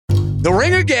The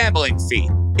Ringer Gambling Feed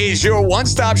is your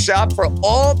one-stop shop for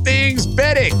all things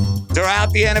betting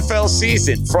throughout the NFL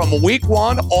season, from Week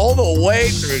 1 all the way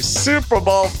through Super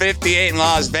Bowl 58 in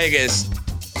Las Vegas.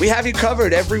 We have you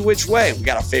covered every which way. We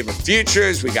got our favorite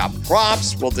futures, we got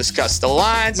props, we'll discuss the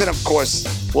lines, and of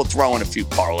course, we'll throw in a few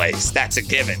parlays. That's a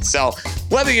given. So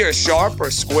whether you're a sharp or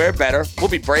a square bettor, we'll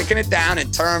be breaking it down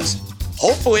in terms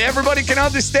hopefully everybody can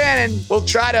understand, and we'll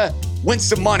try to win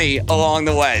some money along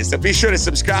the way. So be sure to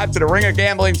subscribe to the Ringer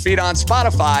Gambling Feed on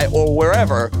Spotify or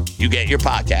wherever you get your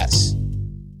podcasts.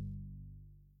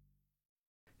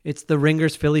 It's the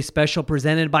Ringers Philly special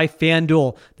presented by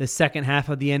FanDuel. The second half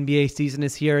of the NBA season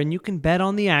is here, and you can bet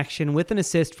on the action with an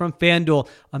assist from FanDuel,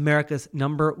 America's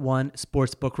 #1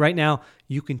 sportsbook. Right now,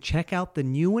 you can check out the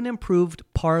new and improved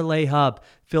Parlay Hub.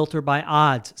 Filter by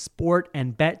odds, sport,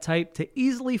 and bet type to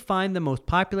easily find the most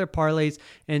popular parlays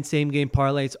and same-game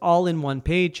parlays all in one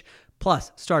page.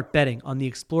 Plus, start betting on the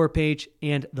Explore page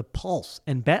and the Pulse,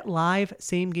 and bet live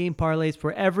same-game parlays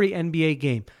for every NBA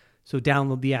game. So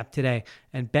download the app today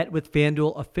and bet with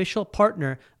FanDuel, official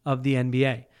partner of the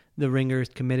NBA. The Ringer is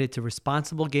committed to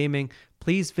responsible gaming.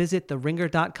 Please visit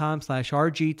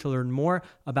theringer.com/RG to learn more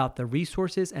about the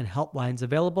resources and helplines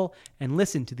available, and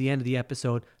listen to the end of the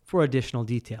episode for additional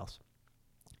details.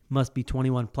 Must be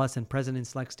 21 plus and present in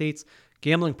select states.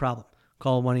 Gambling problem?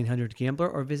 Call 1-800-GAMBLER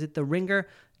or visit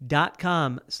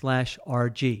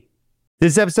theringer.com/RG.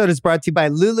 This episode is brought to you by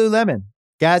Lululemon.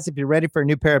 Guys, if you're ready for a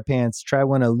new pair of pants, try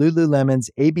one of Lululemon's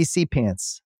ABC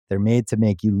pants. They're made to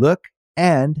make you look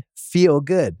and feel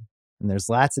good. And there's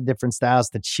lots of different styles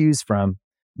to choose from.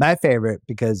 My favorite,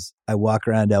 because I walk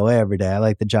around LA every day, I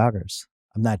like the joggers.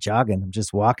 I'm not jogging, I'm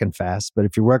just walking fast. But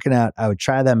if you're working out, I would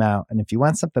try them out. And if you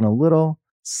want something a little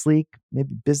sleek,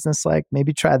 maybe business-like,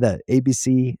 maybe try the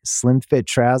ABC Slim Fit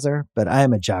trouser. But I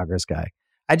am a joggers guy.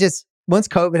 Once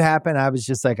COVID happened, I was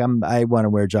just like, I want to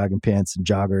wear jogging pants and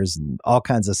joggers and all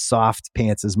kinds of soft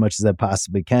pants as much as I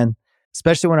possibly can,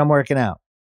 especially when I'm working out.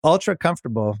 Ultra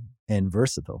comfortable and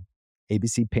versatile.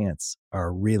 ABC pants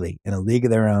are really in a league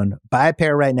of their own. Buy a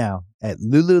pair right now at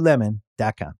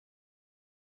Lululemon.com.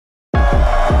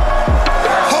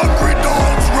 Hungry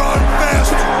dogs run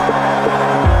fast.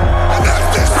 And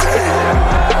that's this team.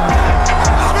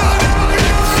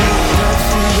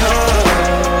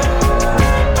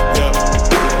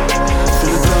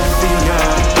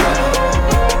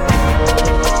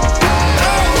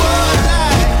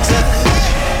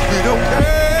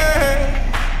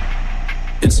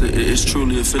 It's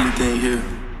truly a Philly thing here.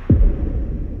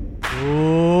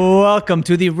 Welcome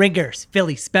to the Ringers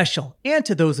Philly special, and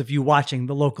to those of you watching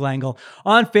the local angle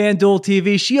on FanDuel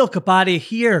TV. Sheil Kapadia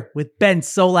here with Ben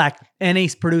Solak and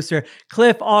ace producer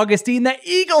Cliff Augustine. The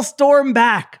Eagles storm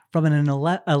back from an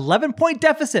 11-point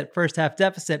deficit, first half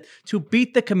deficit, to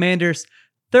beat the Commanders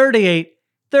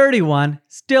 38-31.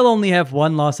 Still only have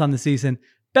one loss on the season.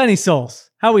 Benny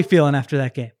Souls, how are we feeling after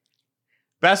that game?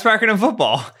 Best record in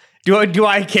football. Do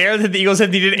I care that the Eagles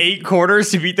have needed 8 quarters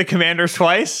to beat the Commanders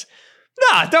twice?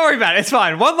 Nah, don't worry about it. It's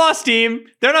fine. One loss team.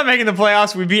 They're not making the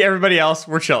playoffs. We beat everybody else.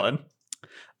 We're chilling.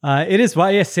 It is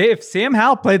why, if Sam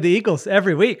Howell played the Eagles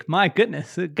every week, my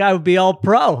goodness, the guy would be all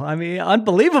pro. I mean,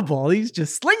 unbelievable. He's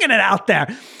just slinging it out there.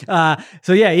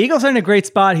 Eagles are in a great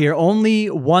spot here. Only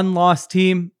one loss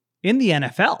team in the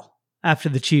NFL after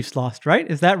the Chiefs lost, right?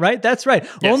 Is that right? That's right.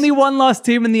 Yes. Only one loss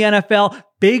team in the NFL.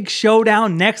 Big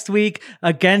showdown next week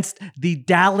against the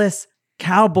Dallas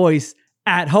Cowboys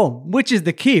at home, which is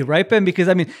the key, right, Ben? Because,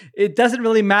 I mean, it doesn't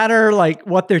really matter like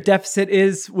what their deficit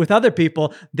is with other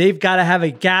people. They've got to have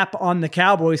a gap on the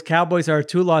Cowboys. Cowboys are a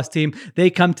 2-loss team. They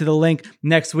come to the link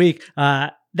next week.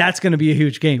 That's going to be a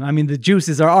huge game. I mean, the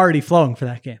juices are already flowing for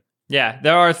that game. Yeah,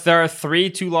 there are 3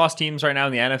 2-loss teams right now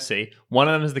in the NFC. One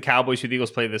of them is the Cowboys, who the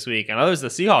Eagles play this week. Another is the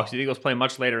Seahawks, who the Eagles play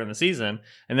much later in the season.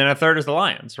 And then a third is the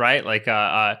Lions, right? Like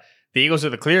the Eagles are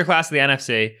the clear class of the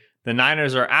NFC. The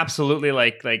Niners are absolutely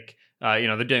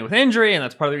they're dealing with injury, and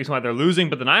that's part of the reason why they're losing.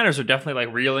 But the Niners are definitely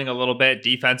like reeling a little bit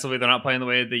defensively. They're not playing the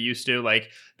way they used to. Like,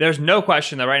 there's no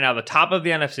question that right now the top of the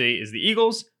NFC is the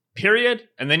Eagles, period.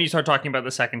 And then you start talking about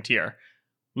the second tier.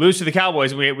 Lose to the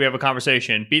Cowboys, we have a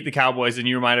conversation. Beat the Cowboys, and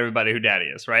you remind everybody who daddy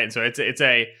is, right? And so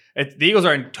the Eagles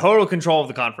are in total control of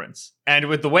the conference. And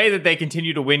with the way that they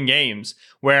continue to win games,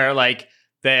 where like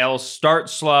they'll start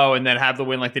slow and then have the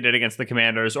win like they did against the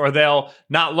Commanders, or they'll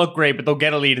not look great, but they'll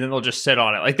get a lead and then they'll just sit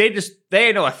on it. Like they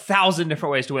know 1,000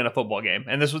 different ways to win a football game.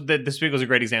 And this week was a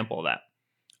great example of that.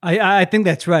 I think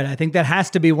that's right. I think that has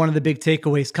to be one of the big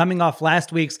takeaways coming off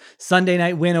last week's Sunday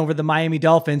night win over the Miami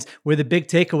Dolphins, where the big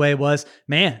takeaway was,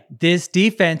 man, this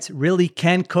defense really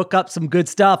can cook up some good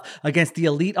stuff against the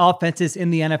elite offenses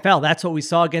in the NFL. That's what we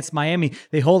saw against Miami.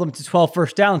 They hold them to 12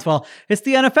 first downs. Well, it's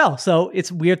the NFL, so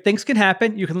it's weird. Things can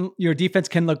happen. Your defense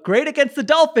can look great against the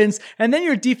Dolphins, and then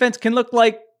your defense can look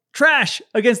like trash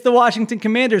against the Washington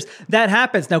Commanders. That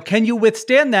happens. Now, can you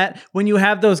withstand that when you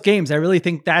have those games? I really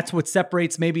think that's what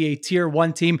separates maybe a tier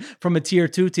 1 team from a tier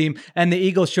 2 team, and the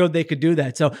Eagles showed they could do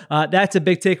that. So that's a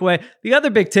big takeaway. The other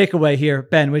big takeaway here,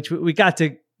 Ben, which we have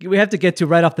to get to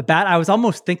right off the bat. I was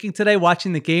almost thinking today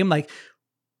watching the game, like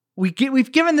we've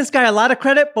given this guy a lot of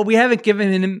credit, but we haven't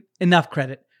given him enough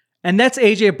credit. And that's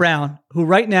AJ Brown, who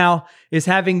right now is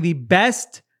having the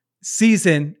best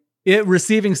receiving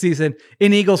season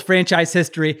in Eagles franchise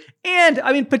history. And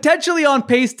I mean, potentially on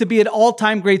pace to be an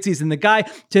all-time great season. The guy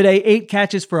today, 8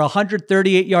 catches for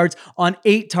 138 yards on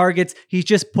 8 targets. He's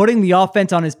just putting the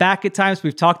offense on his back at times.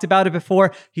 We've talked about it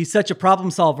before. He's such a problem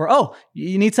solver. Oh,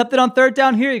 you need something on third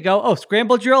down? Here you go. Oh,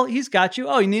 scramble drill? He's got you.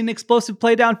 Oh, you need an explosive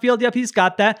play downfield? Yep, he's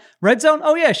got that. Red zone?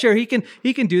 Oh yeah, sure. He can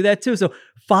do that too. So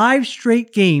 5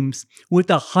 straight games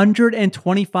with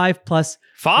 125 plus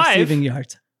receiving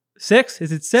yards. 6?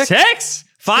 Is it 6? 6?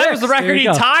 5 was the record he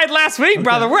tied last week,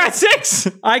 brother. We're at 6.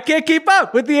 I can't keep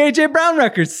up with the AJ Brown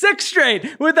record. 6 straight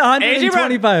with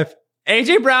 125.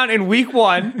 AJ Brown in week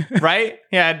 1, right?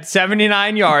 He had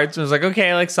 79 yards. I was like,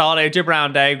 okay, like solid AJ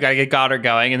Brown day. We've got to get Goddard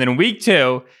going. And then in week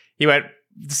 2, he went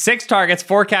 6 targets,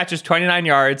 4 catches, 29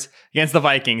 yards against the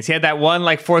Vikings. He had that one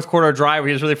like fourth quarter drive where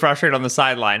he was really frustrated on the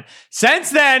sideline. Since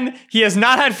then, he has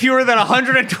not had fewer than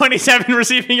 127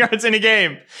 receiving yards in a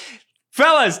game.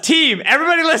 Fellas, team,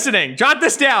 everybody listening, jot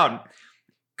this down.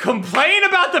 Complain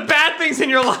about the bad things in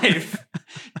your life.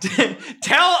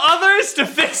 Tell others to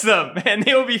fix them, and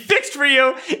they will be fixed for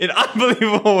you in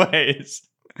unbelievable ways.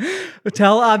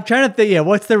 I'm trying to think,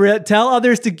 what's the real, tell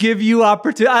others to give you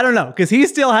opportunity. I don't know, because he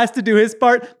still has to do his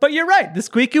part, but you're right. The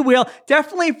squeaky wheel,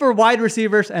 definitely for wide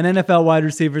receivers and NFL wide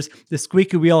receivers, the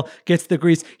squeaky wheel gets the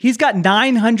grease. He's got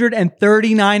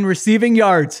 939 receiving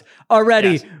yards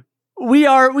already. Yes.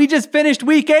 We just finished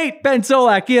week 8, Ben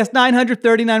Solak. He has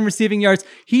 939 receiving yards.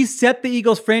 He set the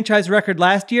Eagles franchise record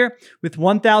last year with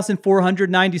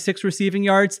 1,496 receiving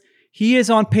yards. He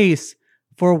is on pace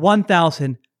for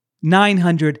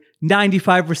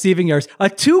 1,995 receiving yards. A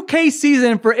 2K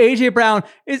season for AJ Brown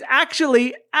is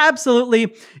actually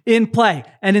absolutely in play.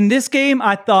 And in this game,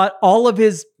 I thought all of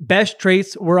his best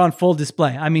traits were on full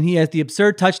display. I mean, he has the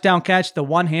absurd touchdown catch, the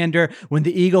one-hander. When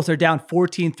the Eagles are down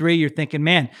 14-3, you're thinking,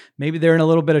 man, maybe they're in a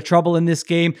little bit of trouble in this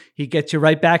game. He gets you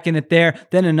right back in it there.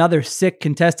 Then another sick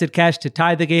contested catch to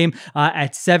tie the game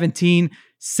at 17.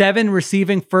 7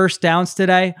 receiving first downs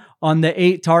today on the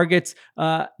 8 targets.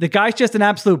 The guy's just an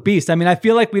absolute beast. I mean, I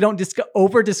feel like we don't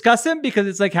over discuss him because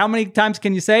it's like, how many times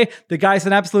can you say the guy's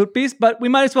an absolute beast? But we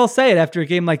might as well say it after a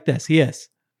game like this. He is.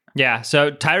 Yeah.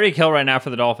 So Tyreek Hill right now for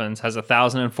the Dolphins has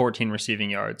 1,014 receiving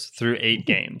yards through 8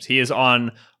 games. He is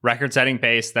on record-setting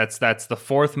pace. That's the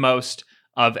 4th most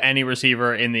of any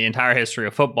receiver in the entire history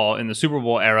of football. In the Super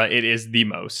Bowl era, it is the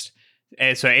most.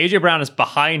 And so AJ Brown is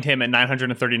behind him at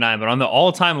 939, but on the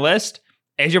all-time list,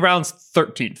 AJ Brown's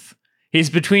 13th. He's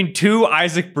between 2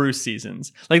 Isaac Bruce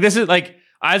seasons. Like this is like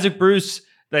Isaac Bruce.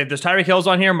 Like there's Tyreek Hill's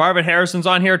on here, Marvin Harrison's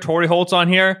on here, Torrey Holt's on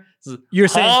here. You're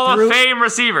saying Hall of Fame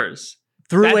receivers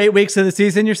through 8 weeks of the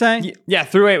season. You're saying, yeah,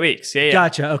 through 8 weeks. Yeah.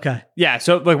 Gotcha. Okay. Yeah.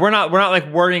 So like we're not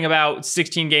like worrying about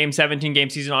 16 game, 17 game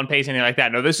season on pace, anything like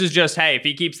that. No, this is just, hey, if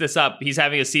he keeps this up, he's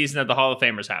having a season that the Hall of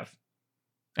Famers have.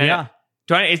 And yeah.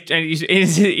 He's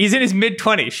in his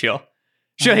mid-20s, Sheil.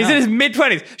 Sure, he's in his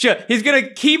mid-20s. Sure, he's going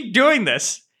to keep doing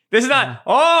this. This is not,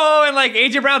 and like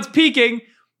AJ Brown's peaking.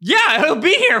 Yeah, he'll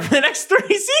be here for the next 3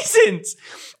 seasons.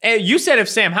 And you said if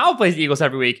Sam Howell plays the Eagles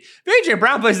every week, if AJ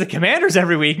Brown plays the Commanders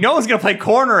every week, no one's going to play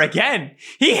corner again.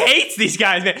 He hates these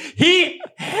guys, man. He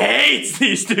hates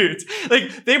these dudes.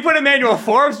 Like, they put Emmanuel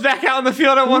Forbes back out on the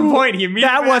field at one point.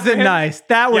 That wasn't nice.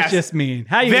 That was just mean.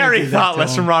 How you very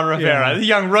thoughtless from Ron Rivera, the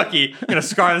young rookie. Going to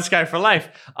scar this guy for life.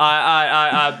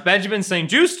 Benjamin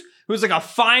St-Juste, who's like a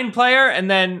fine player,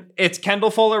 and then it's Kendall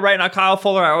Fuller, right? Not Kyle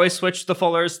Fuller. I always switch the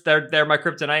Fullers. They're my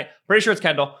kryptonite. Pretty sure it's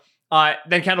Kendall.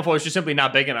 Then Kendall Fuller is just simply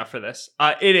not big enough for this.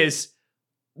 It is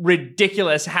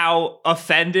ridiculous how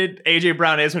offended AJ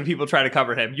Brown is when people try to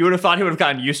cover him. You would have thought he would have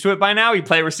gotten used to it by now. He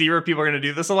play receiver. People are going to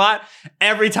do this a lot.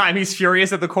 Every time he's furious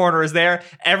that the corner is there,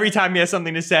 every time he has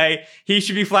something to say, he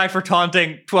should be flagged for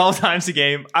taunting 12 times a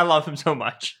game. I love him so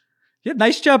much. Yeah,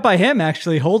 nice job by him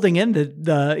actually holding in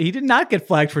he did not get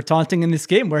flagged for taunting in this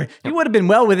game, where he would have been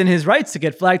well within his rights to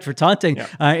get flagged for taunting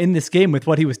in this game with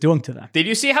what he was doing to them. Did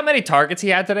you see how many targets he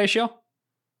had today, Shil?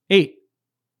 8.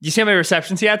 You see how many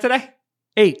receptions he had today?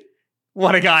 8.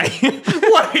 What a guy.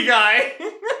 What a guy.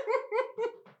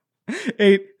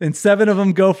 8, and 7 of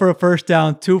them go for a first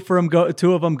down. 2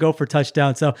 of them go for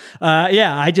touchdown. So,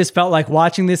 I just felt like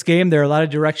watching this game, there are a lot of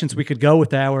directions we could go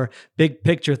with our big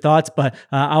picture thoughts, but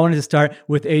I wanted to start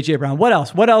with AJ Brown. What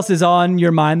else? What else is on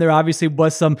your mind? There obviously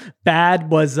was some bad,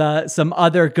 was some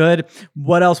other good.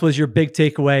 What else was your big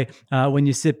takeaway when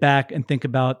you sit back and think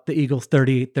about the Eagles'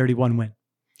 38-31 win?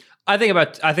 I think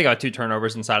about 2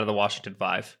 turnovers inside of the Washington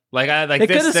 5. They could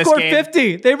have scored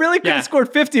 50. They really could have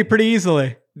scored 50 pretty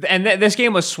easily. And this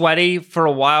game was sweaty for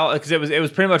a while because it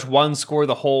was pretty much one score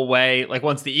the whole way. Like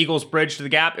once the Eagles bridged the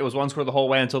gap, it was one score the whole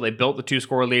way until they built the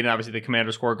 2-score lead, and obviously the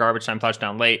Commanders scored garbage time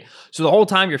touchdown late. So the whole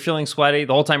time you're feeling sweaty.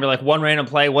 The whole time you're like, one random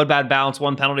play, one bad bounce,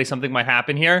 one penalty, something might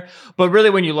happen here. But really,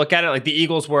 when you look at it, like the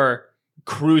Eagles were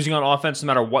cruising on offense no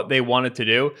matter what they wanted to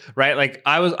do, right? Like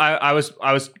I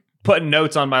was putting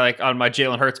notes on my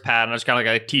Jalen Hurts pad, and I just kind of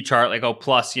like a T-chart, like,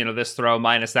 plus, this throw,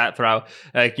 minus that throw,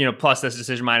 plus this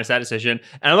decision, minus that decision.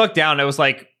 And I looked down, and it was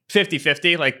like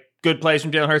 50-50, like good plays from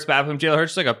Jalen Hurts, bad from Jalen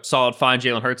Hurts, like a solid, fine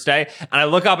Jalen Hurts day. And I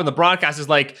look up and the broadcast is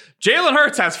like, Jalen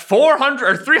Hurts has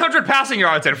 300 passing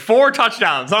yards and 4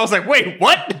 touchdowns. And I was like, wait,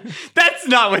 what? That's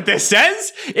not what this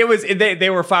says. They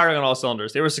were firing on all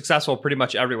cylinders. They were successful pretty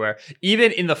much everywhere.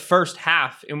 Even in the first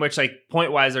half, in which like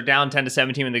point-wise they're down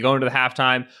 10-17 when they go into the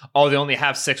halftime, they only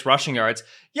have 6 rushing yards.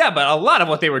 Yeah, but a lot of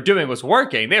what they were doing was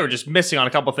working. They were just missing on a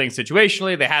couple things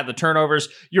situationally. They had the turnovers.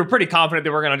 You were pretty confident they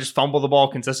were going to just fumble the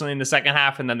ball consistently in the second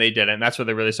half, and then they didn't. That's where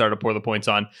they really started to pour the points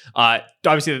on.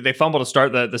 Obviously, they fumbled to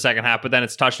start the second half, but then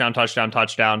it's touchdown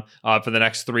for the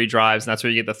next 3 drives, and that's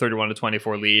where you get the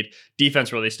 31-24 lead.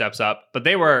 Defense really steps up, but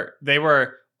they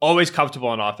were always comfortable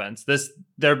on offense.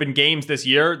 There have been games this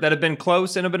year that have been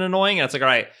close and have been annoying. And it's like, all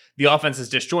right, the offense is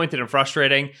disjointed and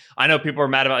frustrating. I know people are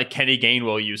mad about like Kenny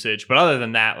Gainwell usage, but other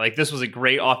than that, like this was a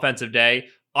great offensive day.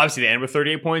 Obviously, they ended with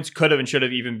 38 points. Could have and should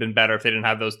have even been better if they didn't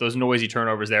have those noisy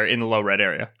turnovers there in the low red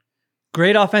area.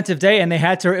 Great offensive day, and they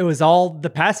had to. It was all the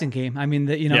passing game. I mean,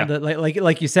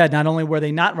 like you said, not only were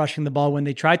they not rushing the ball when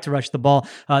they tried to rush the ball,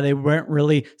 they weren't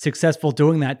really successful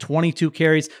doing that. 22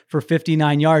 carries for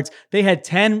 59 yards. They had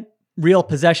 10 real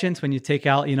possessions when you take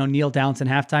out, kneel downs in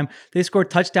halftime. They scored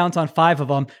touchdowns on 5 of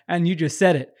them, and you just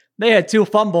said it. They had 2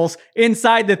 fumbles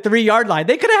inside the 3-yard line.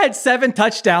 They could have had 7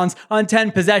 touchdowns on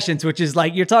 10 possessions, which is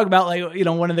like, you're talking about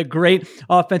one of the great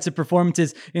offensive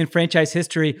performances in franchise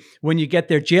history. When you get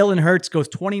there, Jalen Hurts goes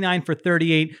 29 for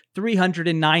 38,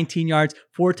 319 yards,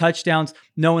 4 touchdowns,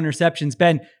 no interceptions.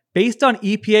 Ben, based on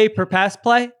EPA per pass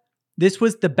play, this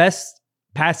was the best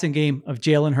passing game of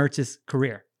Jalen Hurts'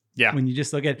 career. Yeah. When you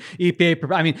just look at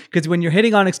EPA, because when you're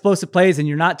hitting on explosive plays and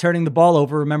you're not turning the ball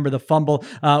over, remember the fumble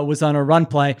was on a run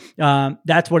play.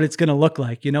 That's what it's going to look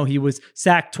like. He was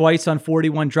sacked twice on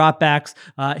 41 dropbacks.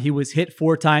 He was hit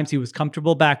 4 times. He was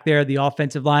comfortable back there. The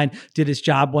offensive line did his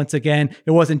job once again.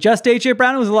 It wasn't just AJ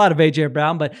Brown. It was a lot of AJ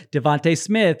Brown, but Devontae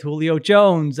Smith, Julio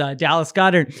Jones, Dallas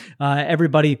Goedert,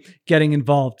 everybody getting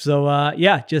involved. So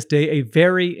just a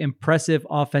very impressive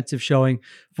offensive showing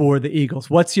for the Eagles.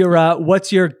 What's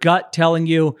your gut telling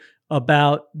you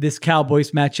about this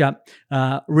Cowboys matchup?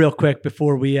 Real quick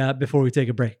before we take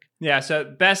a break. Yeah. So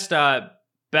best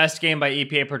game by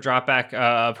EPA per dropback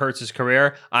of Hurts'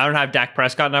 career. I don't have Dak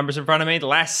Prescott numbers in front of me. The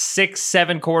last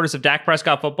 6-7 quarters of Dak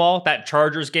Prescott football, that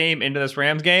Chargers game into this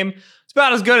Rams game, it's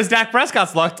about as good as Dak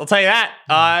Prescott's looked. I'll tell you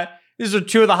that. These are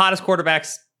 2 of the hottest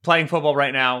quarterbacks playing football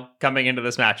right now coming into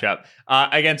this matchup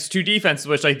against 2 defenses,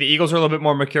 which like the Eagles are a little bit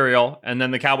more mercurial, and then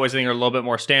the Cowboys I think are a little bit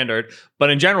more standard. But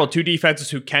in general, 2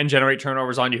 defenses who can generate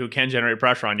turnovers on you, who can generate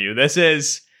pressure on you. This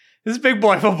is big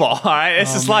boy football. All right,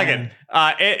 it's just slugging.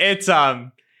 It's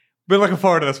been looking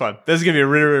forward to this one. This is gonna be a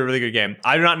really, really, really good game.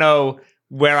 I do not know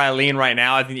where I lean right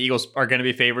now. I think the Eagles are going to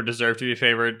be favored, deserve to be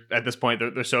favored at this point.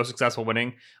 They're so successful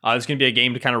winning. It's going to be a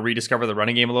game to kind of rediscover the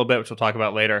running game a little bit, which we'll talk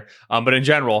about later. But in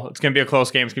general, it's going to be a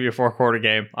close game. It's going to be a 4-quarter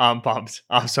game. I'm pumped.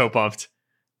 I'm so pumped.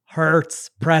 Hurts,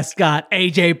 Prescott,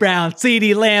 AJ Brown,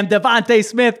 CeeDee Lamb, Devontae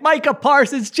Smith, Micah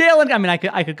Parsons, Jalen. I mean,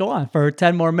 I could go on for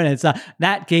 10 more minutes.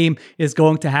 That game is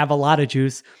going to have a lot of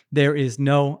juice. There is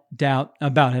no doubt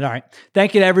about it. All right.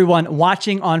 Thank you to everyone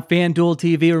watching on FanDuel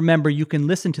TV. Remember, you can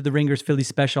listen to the Ringers Philly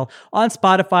special on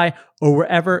Spotify or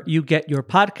wherever you get your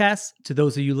podcasts. To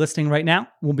those of you listening right now,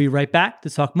 we'll be right back to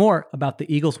talk more about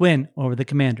the Eagles' win over the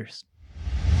Commanders.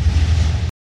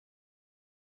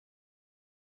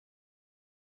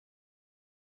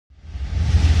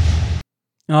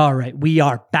 All right, we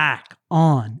are back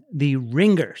on the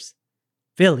Ringers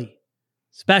Philly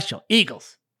Special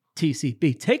Eagles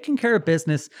TCB, taking care of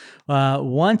business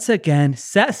once again.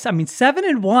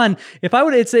 7-1. If I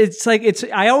would,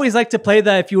 I always like to play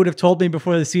that. If you would have told me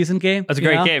before the season game, That's a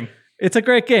great game. It's a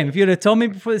great game. If you would have told me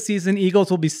before the season, Eagles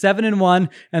will be 7-1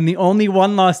 and the only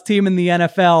one-loss team in the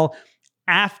NFL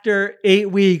after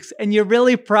 8 weeks, and you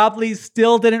really probably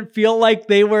still didn't feel like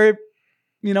they were,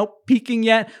 peaking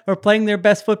yet or playing their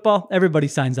best football, everybody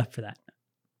signs up for that.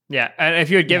 Yeah, and if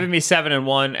you had given me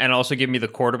 7-1 and also given me the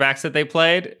quarterbacks that they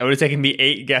played, it would have taken me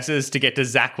 8 guesses to get to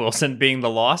Zach Wilson being the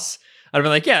loss. I'd have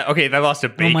been like, yeah, okay, they lost to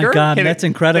Baker. Oh my God, that's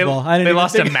incredible. They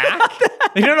lost to Mac?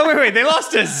 Wait, they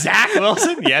lost to Zach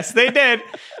Wilson? Yes, they did.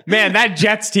 Man, that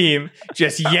Jets team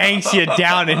just yanks you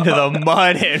down into the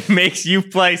mud and makes you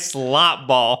play slop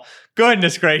ball.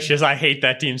 Goodness gracious, I hate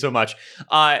that team so much.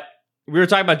 We were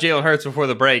talking about Jalen Hurts before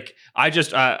the break. I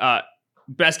just...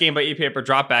 best game by e-paper,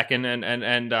 drop back and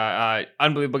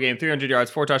unbelievable game, 300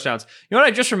 yards, 4 touchdowns. You know what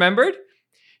I just remembered?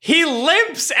 He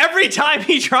limps every time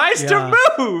he tries to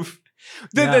move.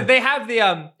 They have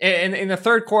the in the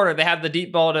third quarter, they have the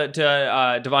deep ball to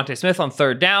Devontae Smith on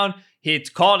third down. He's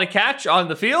called a catch on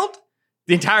the field.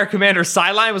 The entire Commander's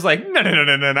sideline was like,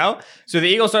 no. So the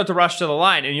Eagles start to rush to the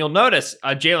line, and you'll notice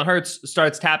Jalen Hurts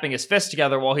starts tapping his fists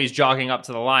together while he's jogging up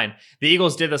to the line. The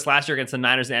Eagles did this last year against the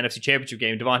Niners in the NFC Championship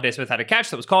game. Devontae Smith had a catch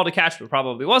that was called a catch, but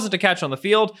probably wasn't a catch on the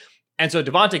field. And so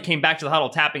Devontae came back to the huddle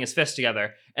tapping his fists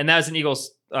together. And that was an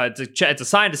Eagles, it's a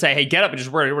sign to say, hey, get up and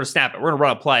we're going to snap it. We're going to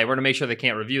run a play. We're going to make sure they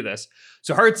can't review this.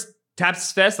 So Hurts taps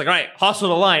his fist, like, all right, hustle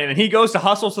the line. And then he goes to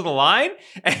hustle to the line,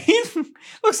 and he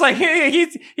looks like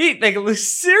he like a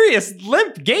serious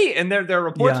limp gait. And there are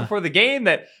reports before the game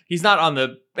that he's not on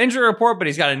the injury report, but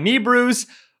he's got a knee bruise.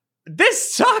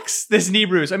 This sucks, this knee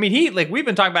bruise. I mean, we've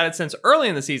been talking about it since early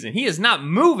in the season. He is not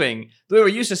moving the way we're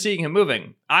used to seeing him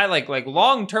moving. I like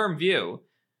long-term view.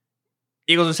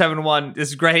 Eagles are 7-1. This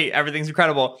is great. Everything's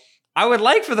incredible. I would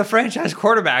like for the franchise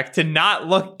quarterback to not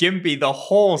look gimpy the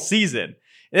whole season.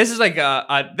 This is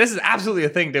this is absolutely a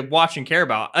thing to watch and care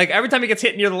about. Like every time he gets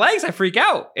hit near the legs, I freak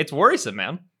out. It's worrisome,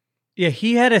 man. Yeah,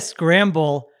 he had a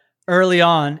scramble early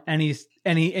on, and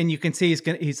you can see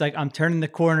he's like, I'm turning the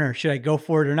corner. Should I go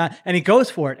for it or not? And he goes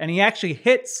for it, and he actually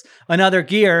hits another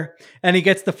gear, and he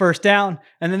gets the first down.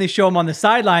 And then they show him on the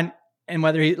sideline, and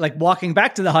whether he walking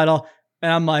back to the huddle, and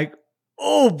I'm like,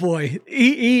 oh boy,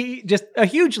 he just a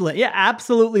huge limp. Yeah,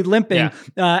 absolutely limping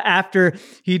after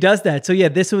he does that. So yeah,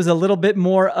 this was a little bit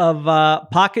more of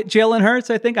pocket Jalen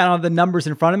Hurts, I think. I don't have the numbers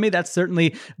in front of me. That's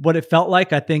certainly what it felt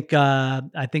like. I think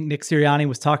Nick Sirianni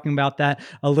was talking about that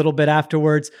a little bit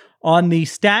afterwards. On the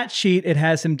stat sheet, it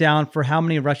has him down for how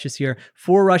many rushes here?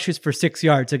 4 rushes for 6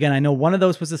 yards. Again, I know one of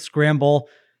those was a scramble.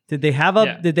 Did they have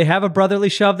a brotherly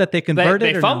shove that they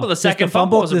converted? They fumbled the second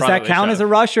fumble. Does that count as a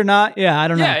rush or not? Yeah, I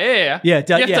don't know. Yeah.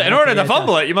 In order to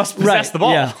fumble it, you must possess the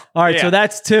ball. Yeah. All right, so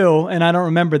that's 2, and I don't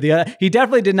remember the other. He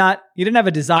definitely did not. He didn't have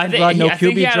a design run, no QB draw. I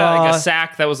think he had a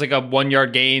sack that was like a 1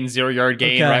 yard gain, 0 yard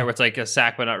gain, right? Where it's like a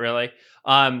sack, but not really.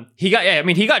 He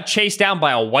got chased down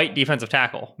by a white defensive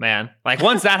tackle, man. Like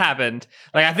once that happened,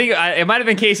 I think it might have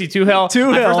been Casey Toohill. At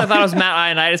first I thought it was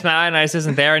Matt Ioannidis. Matt Ioannidis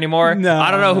isn't there anymore. No, I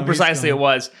don't know who precisely it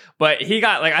was, but he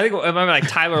got I think it might be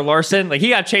Tyler Larson. He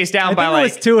got chased down by it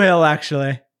was Toohill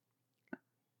actually.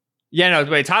 Yeah,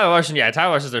 no, wait, Tyler Larson. Yeah,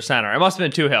 Tyler Larson's their center. It must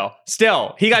have been Toohill.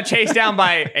 Still, he got chased down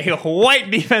by a white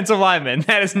defensive lineman.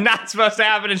 That is not supposed to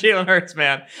happen to Jalen Hurts,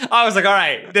 man. I was like, all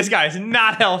right, this guy's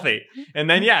not healthy. And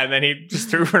then he just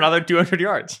threw for another 200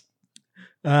 yards.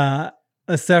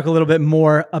 Let's talk a little bit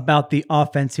more about the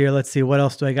offense here. Let's see, what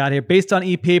else do I got here? Based on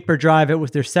e-paper drive, it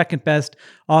was their second best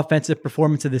offensive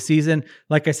performance of the season.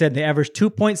 Like I said, they averaged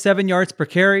 2.7 yards per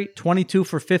carry, 22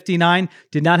 for 59,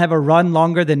 did not have a run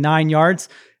longer than 9 yards.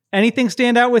 Anything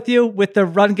stand out with you with the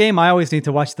run game? I always need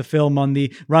to watch the film on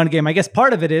the run game. I guess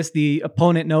part of it is the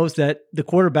opponent knows that the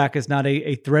quarterback is not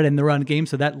a threat in the run game,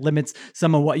 so that limits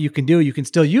some of what you can do. You can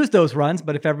still use those runs,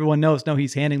 but if everyone knows, no,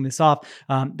 he's handing this off,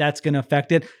 that's going to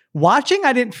affect it. Watching,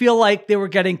 I didn't feel like they were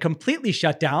getting completely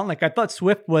shut down. I thought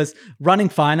Swift was running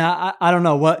fine. I don't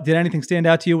know. What did anything stand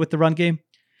out to you with the run game?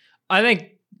 I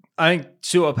think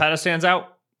Sua Opeta stands out.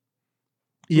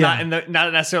 Yeah,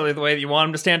 not necessarily the way that you want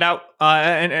him to stand out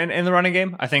in the running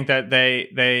game. I think that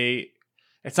they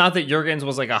it's not that Jurgens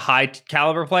was a high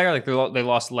caliber player. They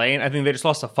lost Lane. I think they just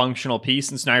lost a functional piece,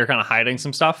 and so now you're kind of hiding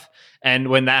some stuff. And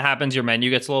when that happens, your menu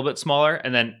gets a little bit smaller,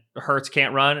 and then Hurts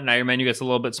can't run, and now your menu gets a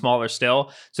little bit smaller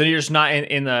still. So you're just not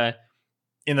in the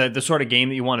in the sort of game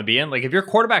that you want to be in. Like if your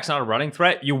quarterback's not a running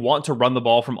threat, you want to run the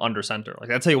ball from under center. Like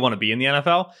that's how you want to be in the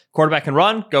NFL. Quarterback can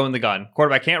run, go in the gun.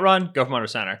 Quarterback can't run, go from under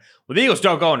center. Well, the Eagles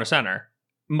don't go under center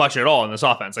much at all in this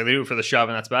offense. Like they do it for the shove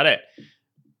and that's about it.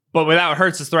 But without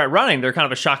Hurts' threat running, they're kind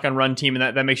of a shotgun run team,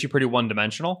 and that makes you pretty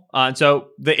one-dimensional. And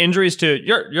so the injuries to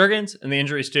Jurgens and the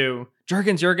injuries to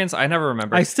Jurgens, I never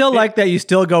remember. I still like that you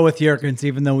still go with Jurgens,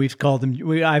 even though we've called him.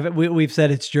 We've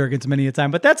said it's Jurgens many a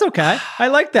time, but that's okay. I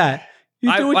like that.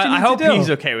 You do what you need to do. I hope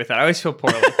he's okay with that. I always feel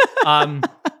poorly.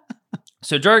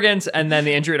 So Jurgens and then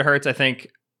the injury to Hurts, I think,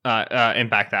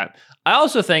 impact that. I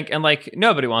also think, and like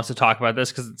nobody wants to talk about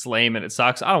this because it's lame and it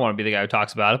sucks. I don't want to be the guy who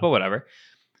talks about it, but whatever.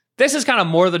 This is kind of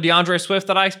more the DeAndre Swift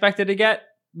that I expected to get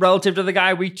relative to the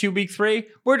guy week 2, week 3.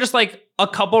 We're just like a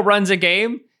couple runs a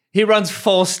game. He runs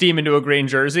full steam into a green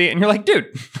jersey. And you're like,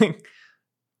 dude,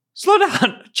 slow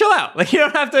down, chill out. Like you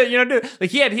don't have to, do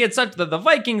like he had such the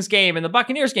Vikings game and the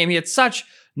Buccaneers game. He had such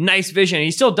nice vision. And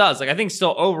he still does. Like I think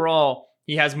still overall,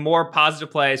 he has more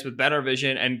positive plays with better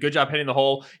vision and good job hitting the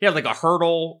hole. He had like a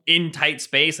hurdle in tight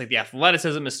space. Like the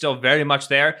athleticism is still very much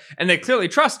there. And they clearly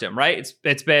trust him, right?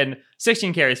 It's been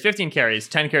 16 carries, 15 carries,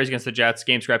 10 carries against the Jets,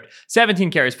 game script, 17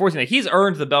 carries, 14. Like he's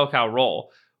earned the bell cow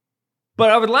role.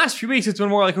 But over the last few weeks, it's been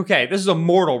more like, okay, this is a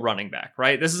mortal running back,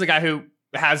 right? This is a guy who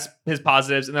has his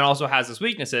positives and then also has his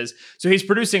weaknesses. So he's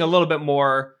producing a little bit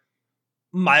more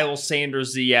Miles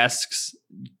Sanders-esque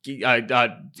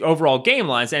overall game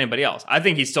lines than anybody else. I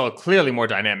think he's still clearly more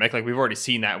dynamic. Like we've already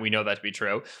seen that. We know that to be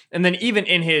true. And then even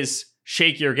in his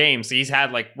shakier games, he's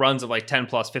had like runs of like 10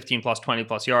 plus, 15 plus, 20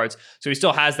 plus yards. So he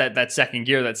still has that second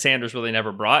gear that Sanders really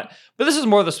never brought. But this is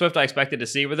more the Swift I expected to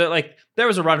see. Where there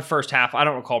was a run first half. I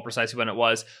don't recall precisely when it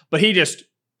was, but he just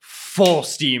full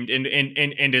steamed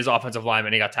into his offensive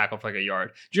lineman. He got tackled for like a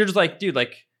yard. You're just like, dude,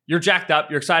 like you're jacked up.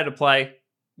 You're excited to play.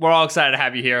 We're all excited to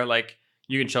have you here. Like,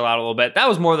 you can chill out a little bit. That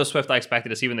was more the Swift I expected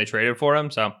to see when they traded for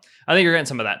him. So I think you're getting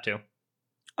some of that too.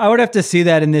 I would have to see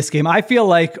that in this game. I feel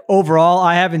like overall,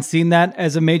 I haven't seen that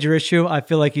as a major issue. I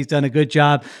feel like he's done a good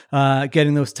job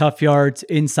getting those tough yards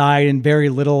inside, and very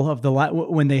little of the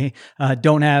when they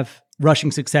don't have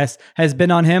rushing success has been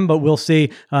on him, but we'll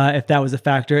see if that was a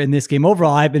factor in this game.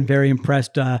 Overall, I've been very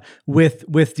impressed with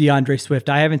DeAndre Swift.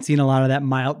 I haven't seen a lot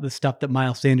of the stuff that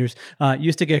Miles Sanders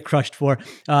used to get crushed for.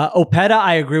 Opeta,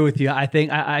 I agree with you. I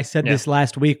think I said this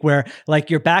last week where like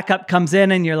your backup comes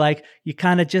in and you're like, you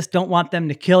kind of just don't want them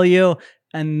to kill you.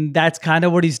 And that's kind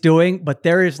of what he's doing. But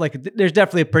there's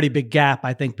definitely a pretty big gap,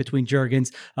 I think, between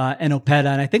Jurgens and Opeta.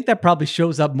 And I think that probably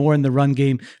shows up more in the run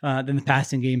game than the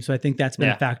passing game. So I think that's been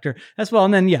a factor as well.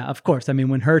 And then, of course, I mean,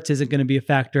 when Hurts isn't going to be a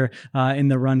factor in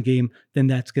the run game, then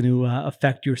that's going to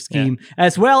affect your scheme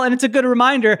as well. And it's a good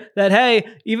reminder that, hey,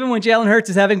 even when Jalen Hurts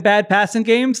is having bad passing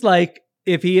games, like,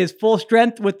 if he is full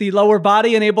strength with the lower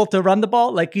body and able to run the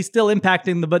ball, like he's still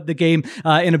impacting the game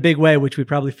in a big way, which we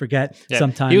probably forget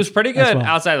sometimes. He was pretty good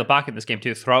outside of the pocket in this game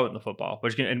too, throwing the football,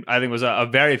 which I think was a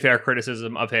very fair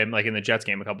criticism of him, like in the Jets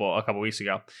game a couple weeks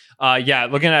ago.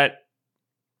 Looking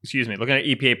at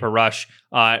EPA per rush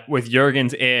with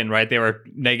Jurgens in, right? They were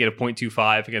negative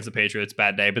 0.25 against the Patriots,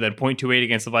 bad day, but then 0.28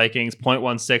 against the Vikings,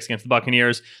 0.16 against the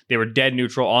Buccaneers. They were dead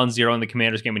neutral on 0 in the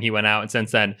Commanders game when he went out. And since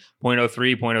then,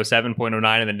 0.03, 0.07,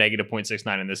 0.09, and then negative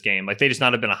 0.69 in this game. Like they just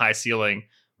not have been a high ceiling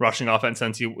rushing offense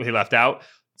since he left out.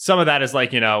 Some of that is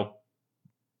like,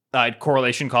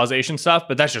 correlation causation stuff,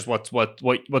 but that's just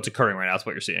what's occurring right now. That's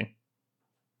what you're seeing.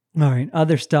 All right.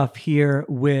 Other stuff here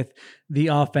with the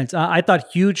offense. I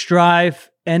thought huge drive,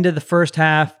 end of the first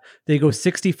half. They go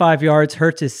 65 yards.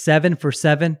 Hurts is 7 for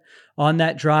 7 on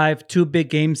that drive. 2 big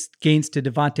gains to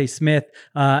Devontae Smith,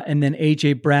 and then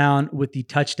A.J. Brown with the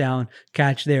touchdown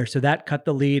catch there. So that cut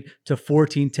the lead to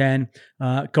 14-10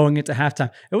 going into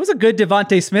halftime. It was a good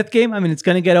Devontae Smith game. I mean, it's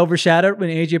going to get overshadowed when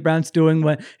A.J. Brown's doing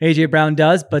what A.J. Brown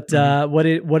does, but what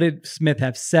did Smith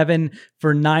have? 7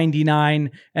 for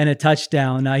 99 and a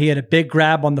touchdown. He had a big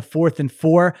grab on the 4th and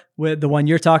 4 with the one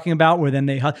you're talking about, where then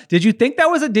did you think that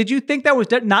was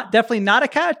definitely not a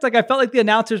catch? Like, I felt like the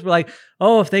announcers were like,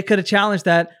 oh, if they could have challenged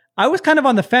that. I was kind of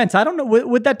on the fence. I don't know.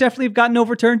 Would that definitely have gotten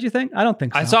overturned, do you think? I don't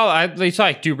think so. I saw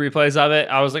like 2 replays of it.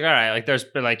 I was like, all right, like there's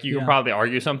like, you can probably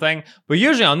argue something, but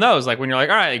usually on those, like when you're like,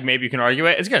 all right, like maybe you can argue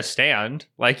it, it's going to stand.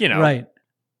 Like, right.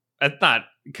 It's not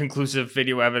conclusive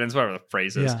video evidence, whatever the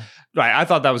phrase is. Yeah. Right. I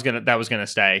thought that was going to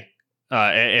stay.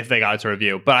 If they got it to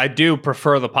review. But I do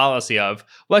prefer the policy of,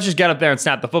 let's just get up there and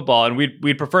snap the football, and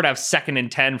we'd prefer to have 2nd and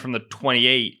 10 from the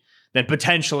 28 than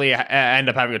potentially end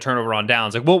up having a turnover on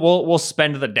downs. Like we'll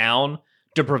spend the down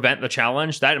to prevent the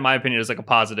challenge. That, in my opinion, is like a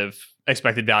positive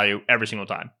expected value every single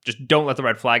time. Just don't let the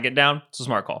red flag get down. It's a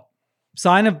smart call.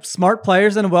 sign of smart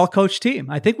players and a well-coached team.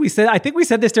 I think we said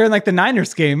this during like the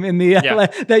Niners game in the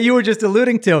that you were just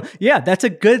alluding to. Yeah, that's a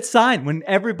good sign when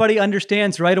everybody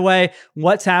understands right away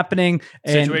what's happening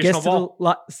and gets to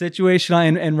the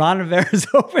situational. And Ron Rivera's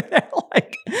over there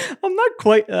like, I'm not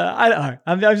quite.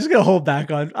 I'm just gonna hold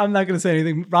back on. I'm not gonna say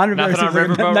anything. Ron Rivera seems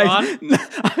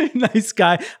like a nice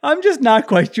guy. I'm just not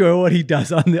quite sure what he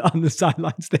does on the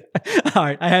sidelines there. All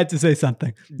right, I had to say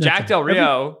something. Jack Del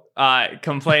Rio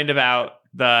complained about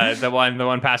the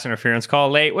one pass interference call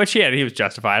late, which he was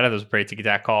justified. I thought it was a pretty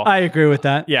ticky-tack call. I agree with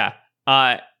that. Yeah.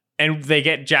 And they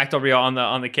get Jack Del Rio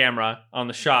on the camera on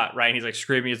the shot, right? And he's like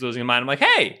screaming, he's losing his mind. I'm like,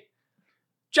 hey,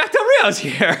 Jack Del Rio's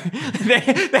here. they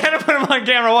had to put him on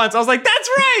camera once. I was like, that's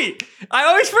right. I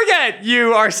always forget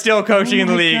you are still coaching in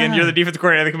the league and you're the defensive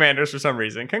coordinator of the Commanders for some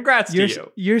reason. Congrats to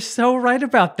you. You're so right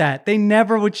about that. They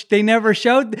never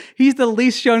showed. He's the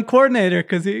least shown coordinator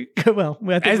because it's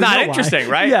not interesting,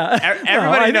 right? Yeah,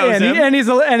 everybody knows him, and he's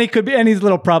a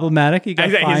little problematic. He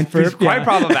got fined he's quite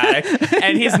problematic,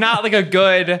 and he's not like a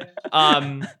good.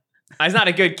 He's not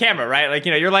a good camera, right? Like,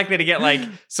 you're likely to get like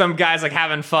some guys like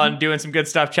having fun, doing some good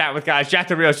stuff, chatting with guys. Jack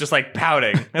Del Rio's just like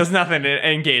pouting. There's nothing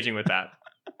engaging with that.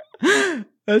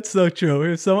 That's so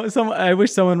true. I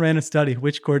wish someone ran a study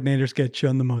which coordinators get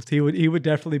shown the most. He would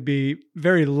definitely be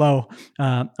very low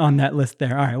on that list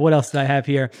there. All right, what else did I have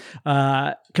here?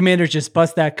 Commanders just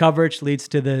bust that coverage, leads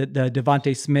to the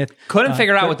Devontae Smith. Couldn't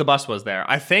figure out what the bust was there.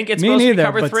 I think it's me supposed neither, to be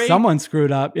cover but 3. Someone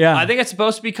screwed up. Yeah, I think it's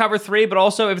supposed to be cover 3, but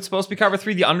also if it's supposed to be cover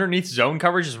 3, the underneath zone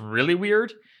coverage is really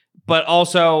weird. But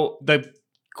also I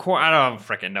don't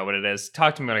freaking know what it is.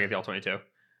 Talk to me when I get the all 22.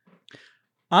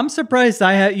 I'm surprised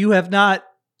you have not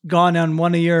gone on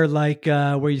one of your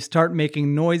where you start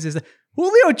making noises.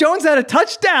 Julio Jones had a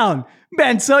touchdown,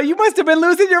 Ben. So you must have been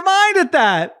losing your mind at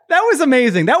that. That was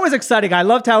amazing. That was exciting. I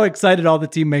loved how excited all the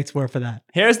teammates were for that.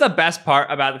 Here's the best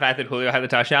part about the fact that Julio had the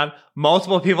touchdown.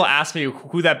 Multiple people asked me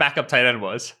who that backup tight end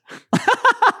was.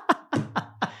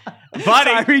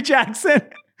 Buddy. Tyree Jackson.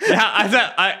 Yeah, I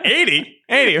thought 80.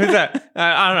 Who's that?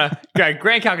 I don't know.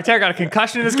 Grant Calcaterra got a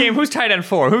concussion in this game. Who's tight end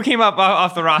 4? Who came up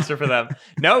off the roster for them?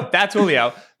 Nope, that's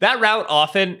Julio. That route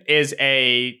often is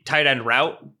a tight end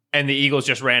route, and the Eagles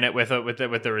just ran it with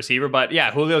the receiver. But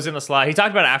yeah, Julio's in the slot. He talked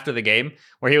about it after the game,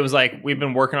 where he was like, "We've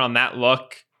been working on that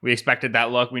look. We expected that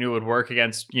look. We knew it would work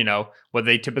against what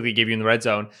they typically give you in the red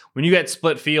zone. When you get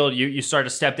split field, you start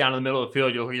to step down in the middle of the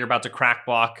field. You're about to crack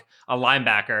block a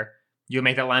linebacker." You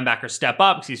make that linebacker step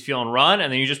up because he's feeling run,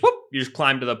 and then you just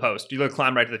climb to the post. You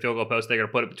climb right to the field goal post. They're going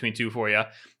to put it between 2 for you.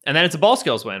 And then it's a ball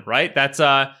skills win, right? That's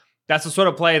the sort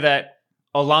of play that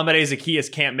Olamide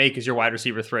Zaccheaus can't make as your wide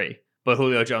receiver 3, but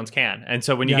Julio Jones can. And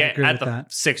so when you get at the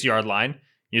 6-yard line,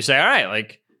 you say, all right,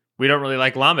 like, we don't really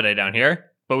like Olamide down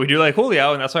here, but we do like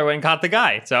Julio, and that's why I went and caught the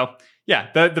guy. So yeah,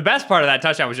 the best part of that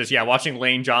touchdown was just watching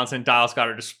Lane Johnson, Dallas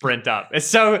Goedert just sprint up. It's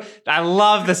so I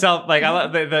love I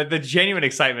love the genuine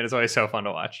excitement is always so fun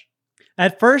to watch.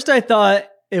 At first, I thought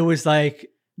it was like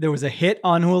there was a hit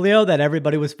on Julio that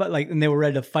everybody was and they were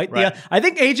ready to fight. Right. I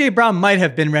think AJ Brown might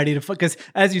have been ready to fight because,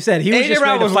 as you said, he was just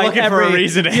ready to fight looking for a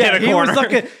reason to hit a corner.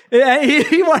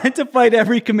 He wanted to fight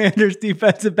every Commander's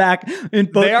defensive back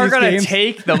in both. They are going to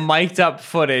take the mic'd up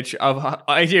footage of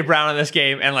AJ Brown in this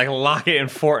game and lock it in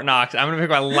Fort Knox. I'm going to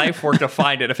make my life work to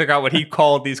find it, to figure out what he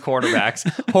called these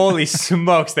quarterbacks. Holy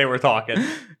smokes, they were talking.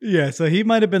 Yeah, so he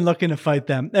might have been looking to fight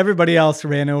them. Everybody else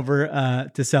ran over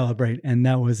to celebrate, and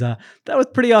that was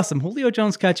pretty awesome. Julio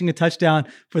Jones catching a touchdown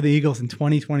for the Eagles in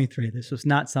 2023. This was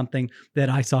not something that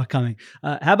I saw coming.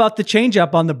 How about the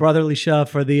changeup on the brotherly shove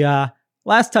for the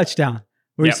last touchdown?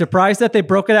 Were you surprised that they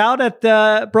broke it out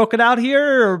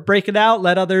here, or break it out,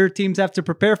 let other teams have to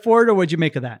prepare for it, or what'd you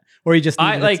make of that? Or you just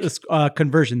needed a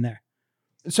conversion there?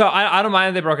 So I don't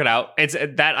mind that they broke it out. It's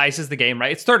that ices the game,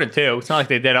 right? It's 3rd and 2. It's not like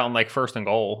they did it on 1st and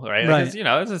goal, right? Right.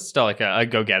 Because, it's still a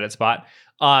go get it spot.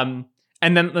 And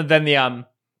then the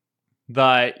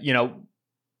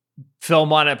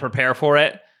film on it, prepare for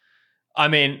it. I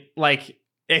mean,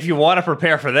 if you want to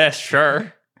prepare for this,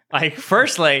 sure.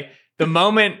 Firstly, the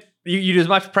moment you do as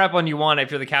much prep on you want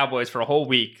if you're the Cowboys for a whole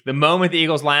week. The moment the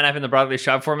Eagles line up in the brotherly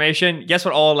shove formation, guess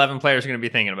what all 11 players are going to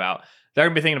be thinking about? They're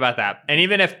going to be thinking about that. And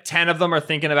even if 10 of them are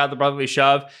thinking about the brotherly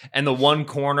shove and the one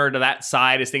corner to that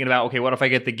side is thinking about, okay, what if I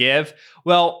get the give?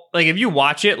 Well, if you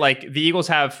watch it, the Eagles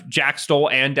have Jack Stoll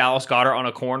and Dallas Goedert on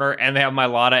a corner, and they have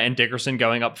Mailata and Dickerson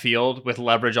going upfield with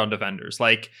leverage on defenders.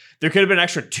 There could have been an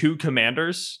extra 2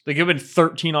 commanders. They could have been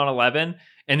 13 on 11,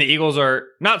 and the Eagles are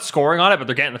not scoring on it, but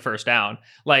they're getting the first down.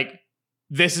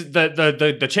 This is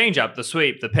the change up, the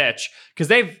sweep, the pitch, because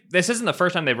this isn't the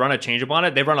first time they've run a change up on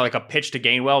it. They've run a pitch to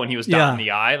Gainwell when he was down in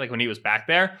the eye, when he was back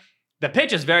there. the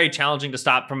pitch is very challenging to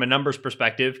stop from a numbers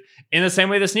perspective, in the same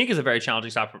way the sneak is a very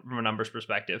challenging stop from a numbers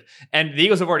perspective. And the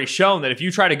Eagles have already shown that if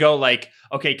you try to go like,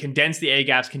 okay, condense the A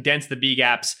gaps, condense the B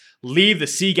gaps, leave the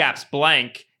C gaps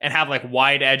blank, and have like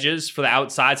wide edges for the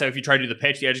outside, so if you try to do the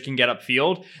pitch, the edges can get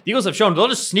upfield. The Eagles have shown they'll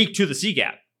just sneak to the C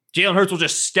gap. Jalen Hurts will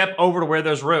just step over to where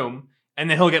there's room, and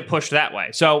then he'll get pushed that way.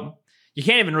 So you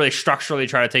can't even really structurally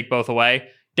try to take both away.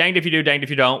 Danged if you do, danged if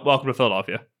you don't. Welcome to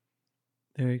Philadelphia.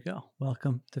 There you go.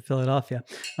 Welcome to Philadelphia.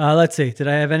 Let's see. Did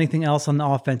I have anything else on the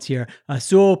offense here?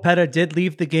 Sewell Opeta did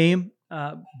leave the game,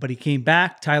 but he came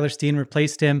back. Tyler Steen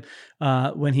replaced him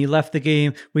when he left the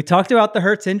game. We talked about the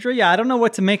Hurts injury. Yeah, I don't know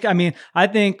what to make. I mean, I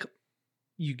think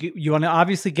you want to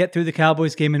obviously get through the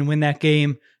Cowboys game and win that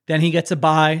game. Then he gets a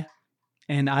bye.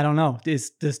 And I don't know.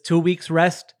 Does 2 weeks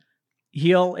rest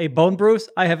heal a bone bruise?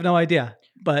 I have no idea,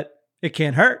 but it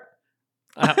can't hurt.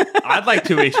 I'd like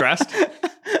 2 weeks rest.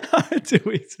 2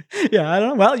 weeks. Yeah, I don't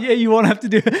know. Well, yeah, we won't have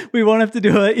to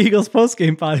do an Eagles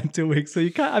post-game pod in 2 weeks. So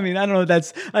you can't, I mean, I don't know.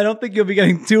 I don't think you'll be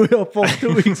getting a full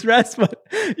 2 weeks rest, but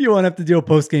you won't have to do a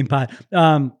post-game pod.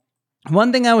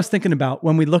 One thing I was thinking about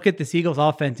when we look at this Eagles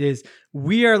offense is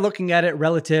we are looking at it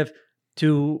relative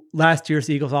to last year's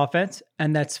Eagles offense,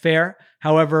 and that's fair.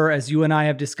 However, as you and I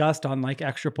have discussed on like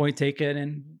Extra Point Taken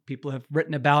and people have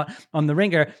written about on the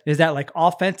Ringer, is that like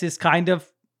offense is kind of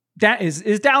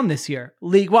is down this year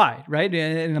league wide, right?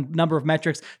 In a number of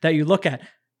metrics that you look at.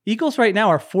 Eagles right now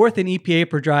are 4th in EPA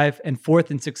per drive and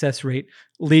 4th in success rate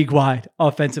league-wide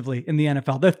offensively in the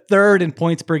NFL. They're 3rd in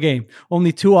points per game.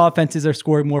 Only 2 offenses are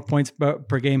scoring more points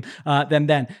per game than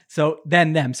them. So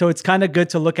it's kind of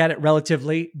good to look at it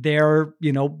relatively. There are,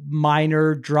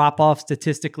 minor drop-off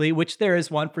statistically, which there is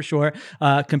one for sure,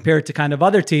 compared to kind of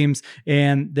other teams,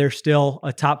 and they're still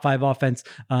a top 5 offense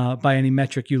by any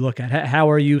metric you look at.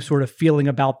 How are you sort of feeling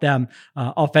about them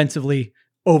offensively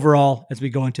overall as we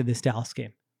go into this Dallas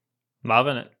game?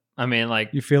 Loving it. I mean, like,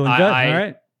 you feeling good? All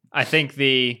right. I think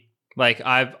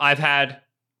I've had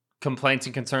complaints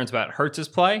and concerns about Hurts's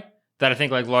play that I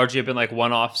think like largely have been like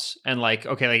one-offs and like,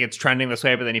 okay, like it's trending this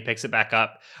way, but then he picks it back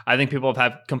up. I think people have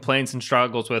had complaints and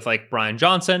struggles with like Brian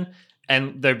Johnson,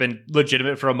 and they've been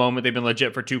legitimate for a moment. They've been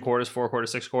legit for 2 quarters, 4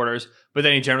 quarters, 6 quarters, but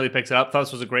then he generally picks it up. Thought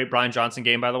this was a great Brian Johnson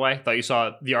game, by the way. Thought you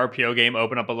saw the RPO game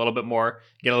open up a little bit more,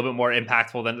 get a little bit more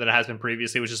impactful than it has been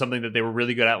previously, which is something that they were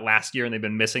really good at last year and they've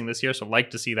been missing this year. So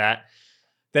like to see that.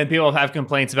 Then people have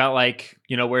complaints about like,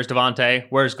 where's Devontae?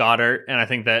 Where's Goddard? And I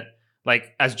think that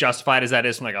like as justified as that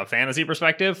is from like a fantasy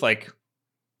perspective, like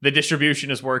the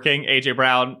distribution is working. AJ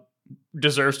Brown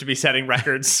deserves to be setting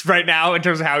records right now in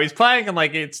terms of how he's playing. And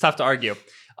like, it's tough to argue.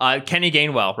 Kenny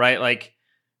Gainwell, right? Like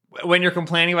when you're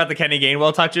complaining about the Kenny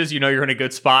Gainwell touches, you're in a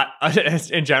good spot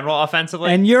in general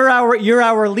offensively. And you're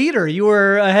our leader. You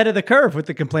were ahead of the curve with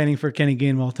the complaining for Kenny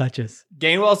Gainwell touches.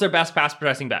 Gainwell's their best pass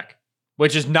protecting back,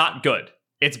 which is not good.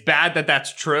 It's bad that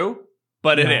that's true,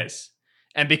 but it is.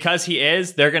 And because he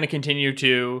is, they're going to continue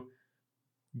to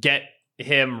get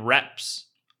him reps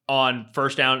on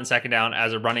first down and second down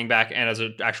as a running back and as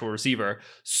an actual receiver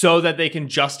so that they can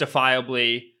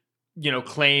justifiably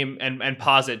claim and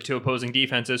posit to opposing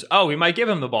defenses, oh, we might give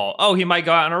him the ball. Oh, he might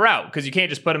go out on a route, because you can't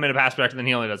just put him in a pass protector and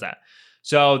he only does that.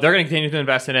 So they're going to continue to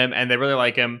invest in him, and they really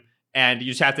like him, and you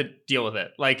just have to deal with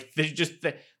it. Like,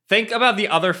 think about the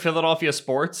other Philadelphia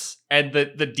sports and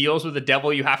the deals with the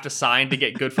devil you have to sign to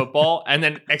get good football, and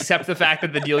then accept the fact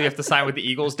that the deal you have to sign with the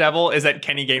Eagles devil is that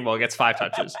Kenny Gainwell gets 5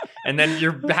 touches. And then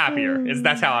you're happier.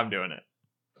 That's how I'm doing it.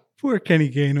 Poor Kenny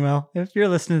Gainwell. If you're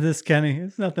listening to this, Kenny,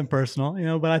 it's nothing personal,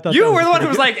 but I thought you were the one who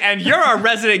was like, and you're a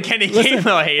resident Kenny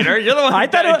Gainwell hater. You're the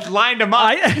one who lined him up.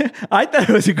 I thought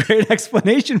it was a great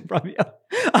explanation from you.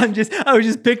 I was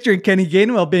just picturing Kenny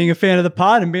Gainwell being a fan of the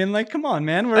pod and being like, come on,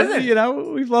 man,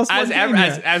 we've lost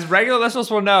as regular listeners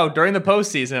will know, during the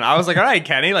postseason, I was like, all right,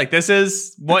 Kenny, like this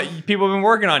is what people have been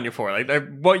working on you for, like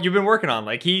what you've been working on.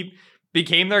 Like he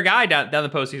became their guy down the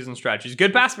postseason stretch. He's a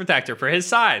good pass protector for his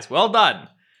size. Well done.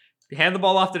 Hand the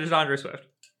ball off to DeAndre Swift.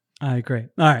 I agree.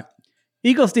 All right.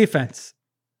 Eagles defense.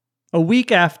 A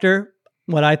week after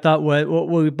what I thought what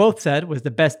we both said was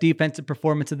the best defensive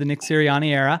performance of the Nick Sirianni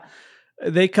era,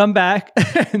 they come back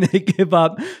and they give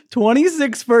up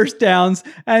 26 first downs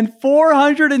and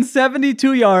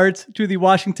 472 yards to the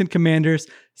Washington Commanders.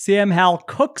 Sam Howell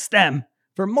cooks them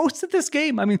for most of this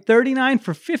game. 39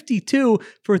 for 52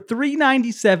 for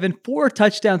 397, 4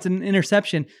 touchdowns and an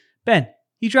interception. Ben,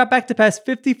 he dropped back to pass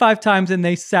 55 times and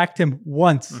they sacked him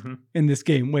once in this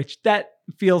game, which that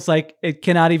feels like it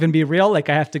cannot even be real. Like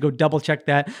I have to go double check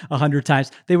that 100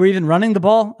 times. They were even running the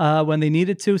ball when they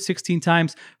needed to, 16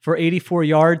 times for 84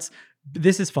 yards.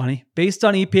 This is funny. Based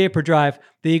on EPA per drive,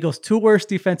 the Eagles' 2 worst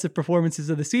defensive performances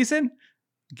of the season.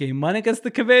 Game 1 against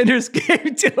the Commanders,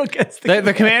 game 2 against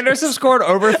the Commanders have scored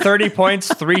over 30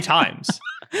 points 3 times.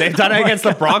 They've done it against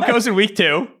the Broncos in week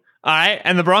 2. All right.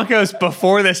 And the Broncos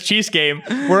before this Chiefs game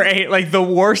were the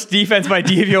worst defense by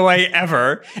DVOA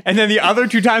ever. And then the other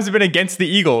 2 times have been against the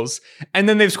Eagles. And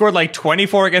then they've scored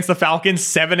 24 against the Falcons,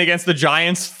 7 against the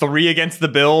Giants, 3 against the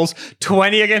Bills,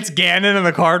 20 against Gannon and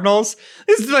the Cardinals.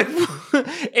 It's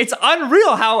it's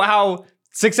unreal how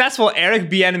successful Eric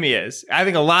Bieniemy is. I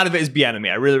think a lot of it is Bieniemy.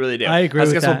 I really, really do. I agree with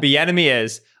that. How successful Bieniemy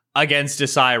is against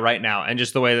Desai right now, and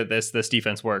just the way that this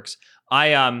defense works.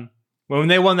 When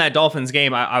they won that Dolphins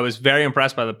game, I was very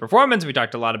impressed by the performance. We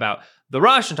talked a lot about the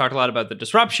rush and talked a lot about the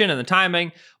disruption and the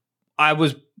timing. I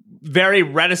was very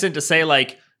reticent to say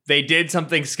they did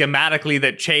something schematically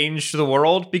that changed the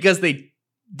world, because they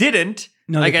didn't.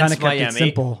 No, they against kind of kept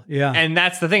Miami. it simple. Yeah. And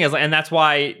that's the thing, and that's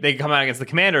why they come out against the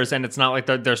Commanders, and it's not like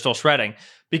they're still shredding,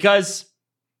 because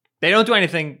they don't do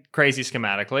anything crazy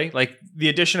schematically. Like the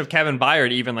addition of Kevin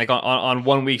Byard, even on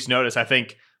 1 week's notice, I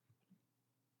think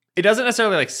it doesn't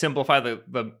necessarily simplify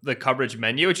the coverage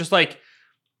menu. It's just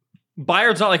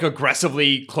Byard's not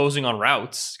aggressively closing on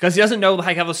routes, because he doesn't know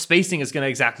how the spacing is going to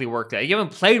exactly work there. You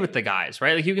haven't played with the guys,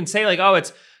 right? You can say oh,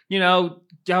 it's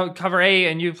cover A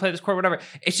and you play this court, whatever.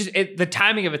 It's just the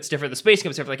timing of it's different. The spacing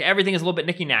of it's different. Everything is a little bit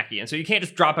nicky-nacky. And so you can't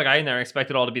just drop a guy in there and expect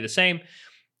it all to be the same.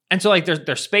 And so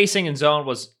their spacing and zone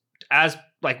was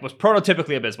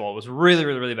prototypically abysmal. It was really,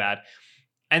 really, really bad.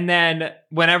 And then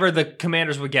whenever the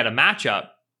Commanders would get a matchup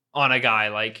on a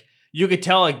guy, you could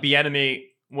tell Bieniemy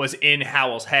was in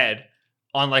Howell's head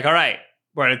on all right,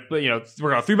 we're going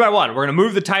 3-by-1. We're going to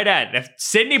move the tight end. If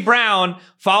Sidney Brown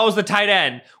follows the tight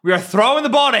end, we are throwing the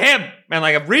ball to him. And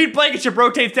if Reed Blankenship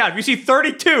rotates down, if you see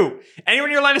 32, anyone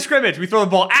in your line of scrimmage, we throw the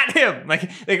ball at him.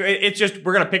 It's just,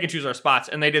 we're going to pick and choose our spots.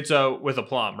 And they did so with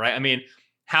aplomb, right? I mean,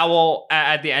 Howell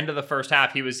at the end of the first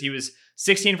half, he was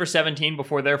 16 for 17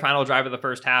 before their final drive of the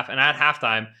first half. And at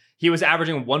halftime, he was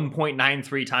averaging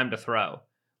 1.93 time to throw.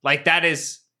 That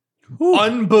is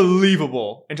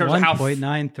unbelievable in terms of how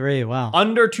 1.93. Wow.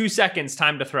 Under 2 seconds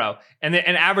time to throw, and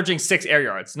averaging 6 air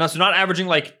yards. No, so not averaging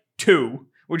 2,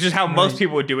 which is how most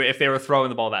people would do it if they were throwing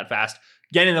the ball that fast.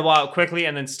 Getting the ball out quickly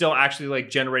and then still actually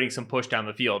generating some push down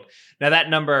the field. Now that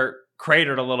number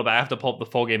cratered a little bit. I have to pull up the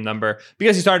full game number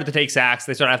because he started to take sacks.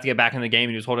 They started to have to get back in the game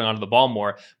and he was holding onto the ball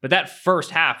more. But that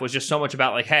first half was just so much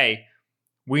about hey,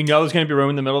 we know there's going to be room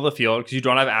in the middle of the field because you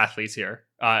don't have athletes here.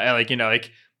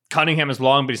 Cunningham is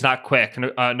long, but he's not quick.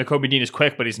 Nakobe Dean is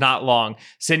quick, but he's not long.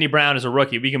 Sidney Brown is a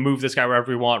rookie. We can move this guy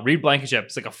wherever we want. Reed Blankenship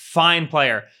is a fine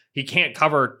player. He can't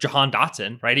cover Jahan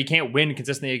Dotson, right? He can't win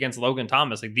consistently against Logan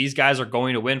Thomas. These guys are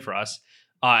going to win for us.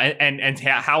 And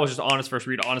Howell was just on his first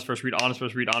read all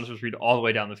the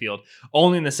way down the field.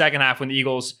 Only in the second half when the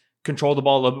Eagles controlled the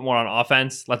ball a little bit more on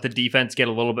offense, let the defense get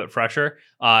a little bit fresher,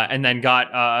 and then got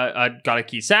a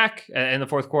key sack in the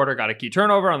fourth quarter, got a key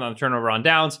turnover, and then the turnover on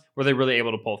downs, were they really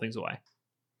able to pull things away.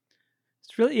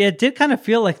 It's really, it did kind of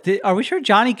feel are we sure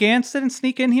Johnny Gantz didn't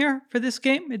sneak in here for this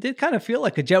game? It did kind of feel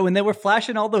like a jet when they were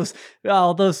flashing all those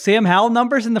Sam Howell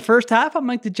numbers in the first half. I'm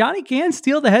did Johnny Gantz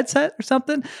steal the headset or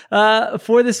something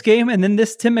for this game? And then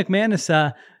this Tim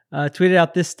McManus tweeted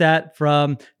out this stat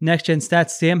from Next Gen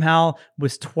Stats. Sam Howell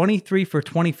was 23 for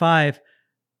 25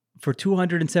 for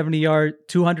 207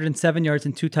 yards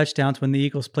and 2 touchdowns when the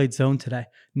Eagles played zone today.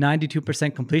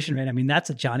 92% completion rate. I mean, that's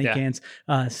a Johnny Gantz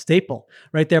staple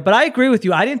right there. But I agree with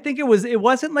you. I didn't think it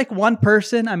wasn't one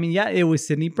person. I mean, yeah, it was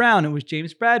Sidney Brown. It was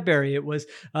James Bradbury. It was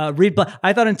Reed.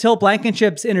 I thought until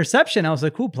Blankenship's interception, I was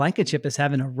like, Blankenship is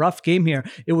having a rough game here.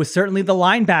 It was certainly the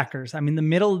linebackers. I mean, the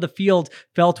middle of the field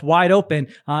felt wide open.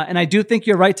 And I do think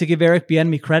you're right to give Eric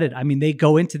Bieniemy credit. I mean, they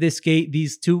go into this game,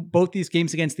 both these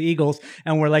games against the Eagles,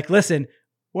 and we're listen,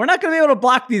 we're not going to be able to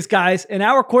block these guys, and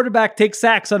our quarterback takes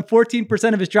sacks on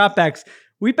 14% of his dropbacks.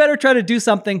 We better try to do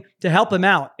something to help him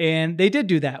out. And they did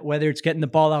do that, whether it's getting the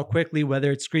ball out quickly, whether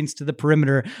it's screens to the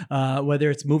perimeter, whether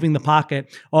it's moving the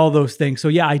pocket, all those things. So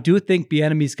yeah, I do think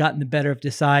Bieniemy's gotten the better of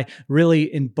Desai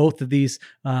really in both of these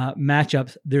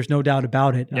matchups. There's no doubt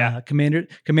about it. Yeah.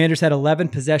 Commanders had 11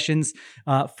 possessions,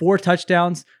 4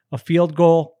 touchdowns, a field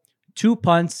goal, 2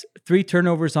 punts, 3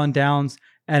 turnovers on downs,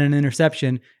 and an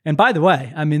interception. And by the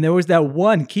way, I mean, there was that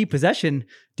one key possession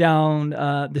down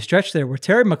the stretch there where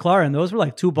Terry McLaurin, those were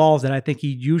 2 balls that I think he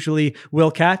usually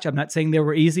will catch. I'm not saying they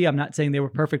were easy. I'm not saying they were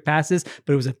perfect passes,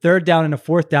 but it was a 3rd down and a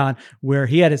 4th down where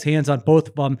he had his hands on both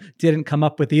of them, didn't come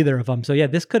up with either of them. So yeah,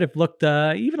 this could have looked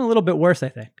even a little bit worse, I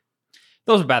think.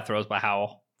 Those are bad throws by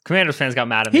Howell. Commanders fans got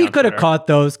mad at me. He could have caught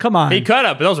those. Come on. He could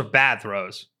have, but those are bad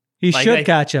throws. He should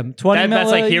catch him. 20 million.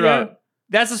 That's like hero. Year?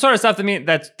 That's the sort of stuff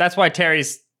that's why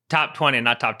Terry's top 20 and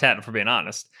not top 10, if we're being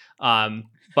honest.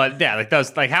 But yeah,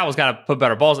 Howell's got to put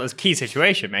better balls. It's a key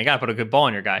situation, man. You got to put a good ball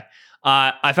in your guy.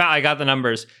 I got the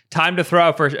numbers. Time to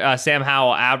throw for Sam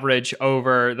Howell average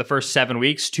over the first 7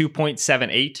 weeks,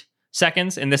 2.78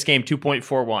 seconds. In this game,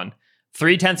 2.41.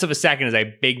 0.3 of a second is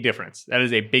a big difference. That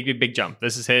is a big jump.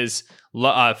 This is his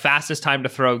fastest time to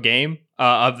throw game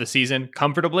of the season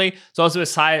comfortably. It's also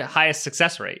his highest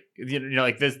success rate.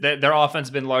 Their offense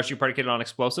has been largely predicated on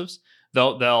explosives.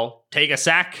 They'll take a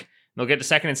sack, they'll get to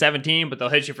 2nd and 17, but they'll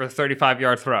hit you for a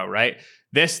 35-yard throw, right?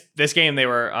 This game, they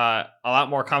were a lot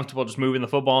more comfortable just moving the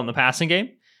football in the passing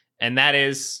game, and that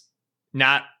is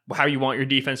not how you want your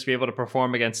defense to be able to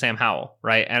perform against Sam Howell,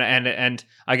 right? And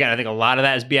again, I think a lot of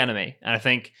that is Bieniemy, and I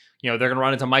think they're going to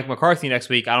run into Mike McCarthy next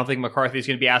week. I don't think McCarthy is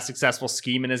going to be as successful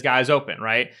scheming his guys open,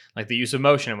 right? Like the use of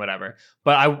motion and whatever.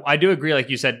 But I do agree, like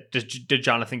you said, did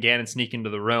Jonathan Gannon sneak into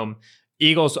the room?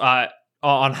 Eagles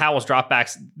on Howell's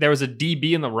dropbacks, there was a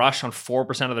DB in the rush on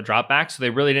 4% of the dropbacks, so they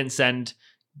really didn't send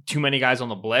too many guys on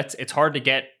the blitz. It's hard to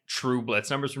get true blitz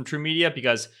numbers from True Media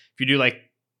because if you do like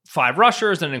 5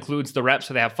 rushers, then it includes the reps,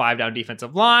 so they have 5 down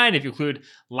defensive line. If you include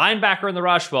linebacker in the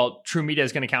rush, well, True Media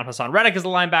is going to count Hassan Reddick as a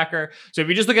linebacker. So if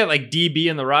you just look at like DB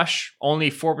in the rush, only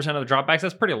 4% of the dropbacks,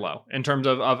 that's pretty low in terms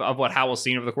of what Howell's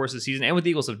seen over the course of the season and what the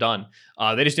Eagles have done.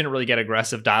 They just didn't really get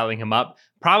aggressive dialing him up.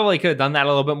 Probably could have done that a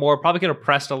little bit more. Probably could have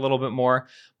pressed a little bit more.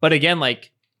 But again,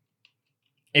 like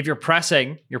if you're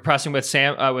pressing with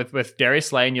Sam with Darius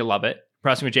Slay and you love it.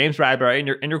 Pressing with James Bradbury and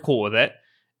you're cool with it.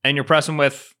 And you're pressing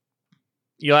with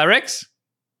Eli Ricks?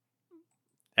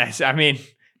 I mean,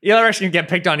 Eli Ricks can get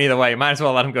picked on either way. You might as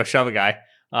well let him go shove a guy.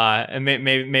 And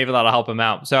maybe that'll help him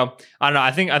out. So I don't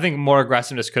know. I think more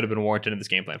aggressiveness could have been warranted in this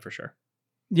game plan for sure.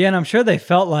 Yeah, and I'm sure they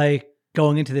felt like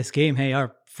going into this game, hey,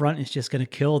 our front is just going to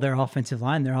kill their offensive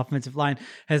line. Their offensive line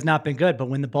has not been good. But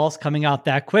when the ball's coming out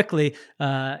that quickly,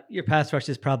 your pass rush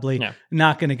is probably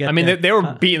not going to get there. They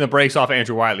were beating the brakes off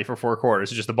Andrew Wiley for 4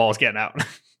 quarters. It's just the ball's getting out.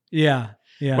 Yeah.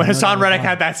 Yeah, when Hassan Reddick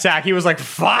had that sack, he was like,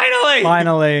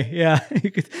 finally. Yeah.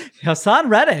 Hassan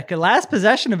Reddick, last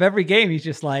possession of every game, he's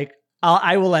just like,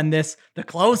 I will end this. The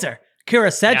closer,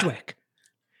 Kira Sedgwick.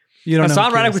 You don't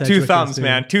Hassan Reddick with 2 thumbs,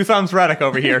 man. 2 thumbs Reddick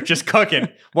over here, just cooking.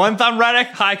 1 thumb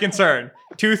Reddick, high concern.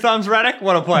 2 thumbs Reddick,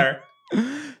 what a player.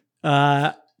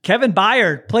 Kevin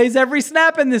Byard plays every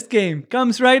snap in this game.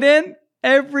 Comes right in.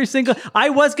 Every single,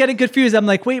 I was getting confused. I'm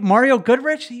like, wait, Mario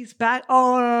Goodrich, he's back.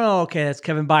 Oh, no. Okay, that's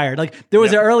Kevin Byard. Like there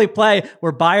was an early play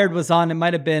where Byard was on. It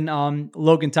might have been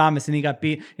Logan Thomas, and he got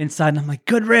beat inside. And I'm like,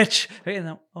 Goodrich.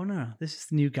 And oh no, this is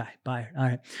the new guy, Byard.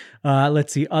 All right,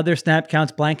 let's see. Other snap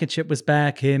counts. Blankenship was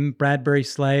back. Him, Bradbury,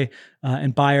 Slay,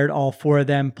 and Byard. All 4 of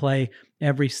them play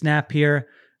every snap here.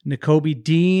 Nakobe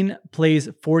Dean plays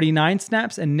 49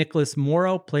 snaps, and Nicholas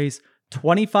Morrow plays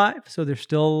 25. So there's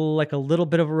still like a little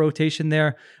bit of a rotation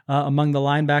there among the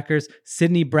linebackers.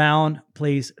 Sidney Brown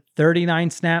plays 39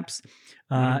 snaps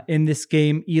in this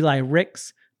game. Eli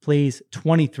Ricks plays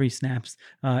 23 snaps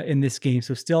in this game.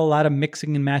 So still a lot of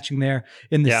mixing and matching there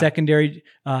in the secondary.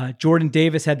 Jordan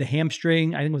Davis had the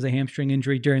hamstring. I think it was a hamstring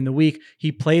injury during the week.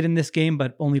 He played in this game,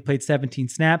 but only played 17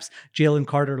 snaps. Jalen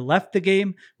Carter left the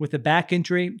game with a back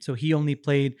injury. So he only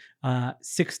played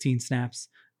 16 snaps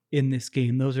in this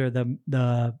game. Those are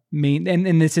the main,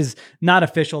 and this is not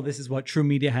official. This is what True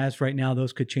Media has right now.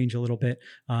 Those could change a little bit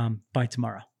by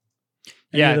tomorrow.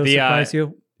 Any of those surprise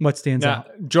you? What stands out?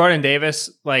 Jordan Davis,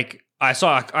 like I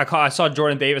saw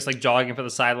Jordan Davis like jogging for the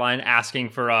sideline, asking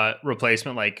for a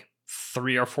replacement like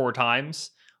 3 or 4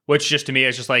 times, which just to me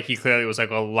is just like he clearly was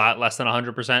like a lot less than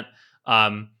 100%.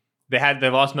 They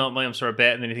lost Milton Williams for a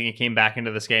bit, and then I think he came back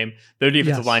into this game. Their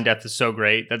defensive line depth is so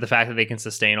great that the fact that they can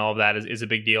sustain all of that is a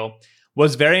big deal.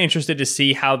 Was very interested to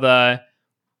see how the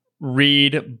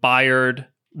Reed-Byard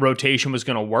rotation was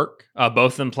going to work.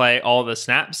 Both of them play all the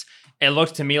snaps. It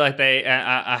looked to me like they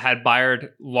had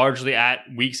Byard largely at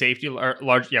weak safety,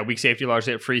 largely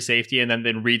at free safety, and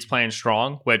then Reed's playing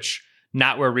strong, which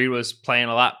not where Reed was playing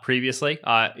a lot previously.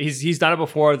 He's done it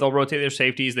before. They'll rotate their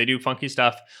safeties. They do funky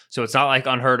stuff. So it's not like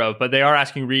unheard of, but they are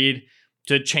asking Reed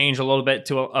to change a little bit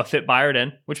to a fit Byard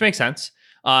in, which makes sense.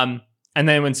 And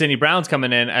then when Sidney Brown's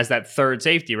coming in as that third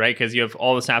safety, right? Because you have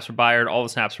all the snaps for Byard, all the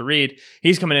snaps for Reed.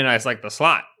 He's coming in as like the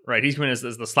slot, right? He's coming in as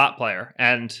the slot player.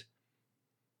 And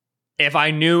if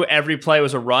I knew every play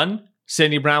was a run,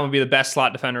 Sidney Brown would be the best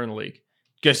slot defender in the league.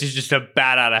 Because he's just a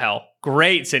bat out of hell.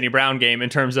 Great Sidney Brown game in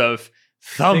terms of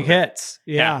big hits.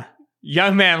 Yeah.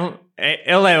 Young man,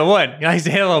 he'll lay the wood. He likes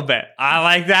to hit a little bit. I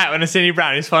like that when a Sidney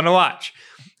Brown. He's fun to watch.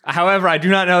 However, I do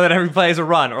not know that every play is a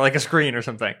run or like a screen or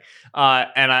something.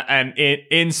 And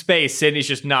in space, Sidney's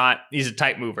just not. He's a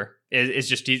tight mover. It's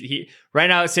just he right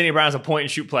now. Sidney Brown is a point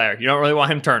and shoot player. You don't really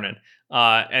want him turning.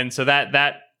 And so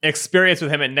that experience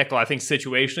with him at nickel, I think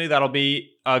situationally that'll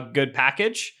be a good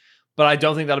package. But I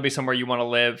don't think that'll be somewhere you want to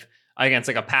live against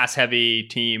like a pass heavy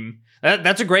team.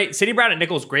 That's a great Sidney Brown at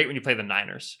nickel is great when you play the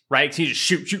Niners, right? Because he just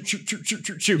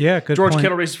shoot. Yeah, good George point.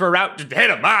 Kittle races for a route, just hit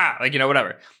him,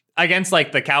 whatever. Against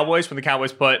like the Cowboys, when the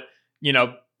Cowboys put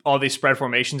all these spread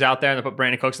formations out there and they put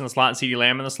Brandon Cooks in the slot and CeeDee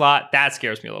Lamb in the slot, that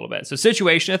scares me a little bit. So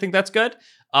situation, I think that's good.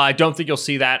 I don't think you'll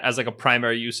see that as like a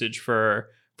primary usage for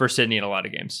Sidney in a lot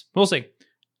of games. We'll see.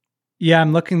 Yeah,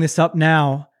 I'm looking this up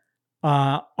now.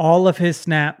 All of his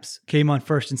snaps came on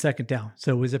first and second down.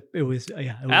 So it was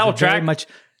very much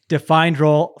defined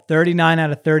role. 39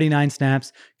 out of 39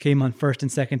 snaps came on first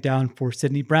and second down for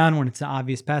Sidney Brown when it's an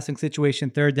obvious passing situation.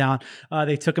 Third down,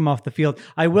 they took him off the field.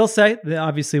 I will say that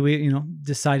obviously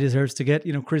Desai deserves to get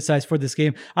criticized for this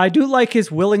game. I do like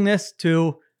his willingness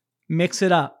to mix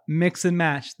it up, mix and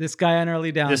match. This guy on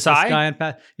early downs, this guy on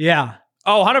pass. Yeah.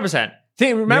 Oh, 100%.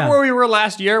 Remember where we were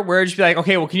last year, where it'd just be like,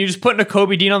 okay, well, can you just put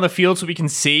Nakobe Dean on the field so we can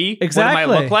see what it might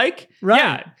look like? Right.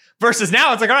 Yeah. Versus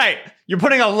now, it's like, all right, you're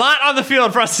putting a lot on the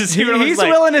field for us to see what it looks like.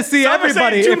 He's willing to see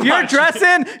everybody. If you're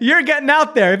dressing, you're getting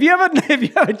out there. If you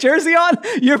have a jersey on,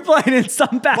 you're playing in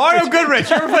some package. Mario Goodrich,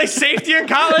 you ever play safety in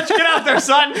college? Get out there,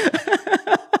 son.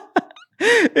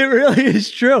 It really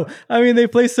is true. I mean, they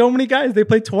play so many guys. They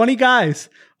play 20 guys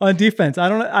on defense.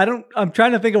 I'm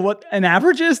trying to think of what an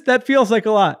average is. That feels like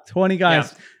a lot. 20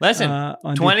 guys. Yeah.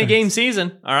 Listen, 20 game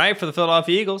season. All right. For the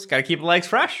Philadelphia Eagles. Got to keep the legs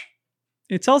fresh.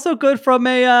 It's also good from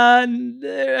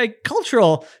a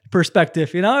cultural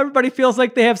perspective. Everybody feels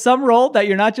like they have some role, that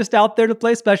you're not just out there to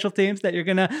play special teams, that you're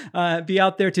going to be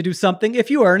out there to do something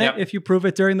if you earn it, if you prove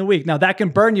it during the week. Now, that can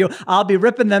burn you. I'll be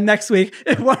ripping them next week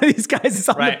if one of these guys is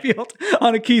on the field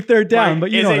on a key third down.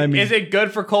 But you know what I mean. Is it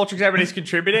good for culture because everybody's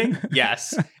contributing?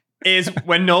 Yes. Is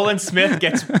when Nolan Smith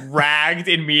gets ragged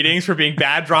in meetings for being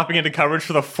bad, dropping into coverage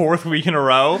for the fourth week in a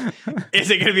row. Is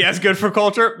it going to be as good for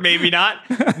culture? Maybe not.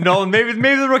 Nolan, maybe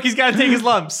the rookie's got to take his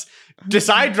lumps.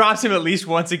 Desai drops him at least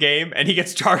once a game, and he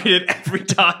gets targeted every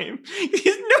time. He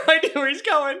has no idea where he's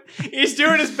going. He's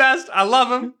doing his best. I love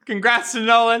him. Congrats to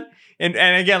Nolan. And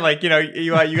again,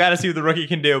 you got to see what the rookie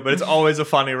can do, but it's always a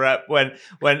funny rep when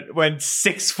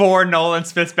 6'4" Nolan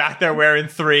Smith's back there wearing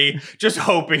 3, just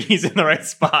hoping he's in the right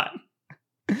spot.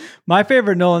 My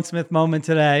favorite Nolan Smith moment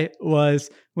today was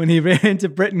when he ran into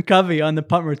Britton Covey on the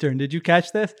punt return. Did you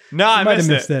catch this? No, I might have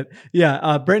missed it.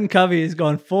 Yeah, Britton Covey is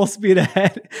going full speed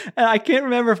ahead. And I can't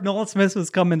remember if Nolan Smith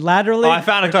was coming laterally. Oh, I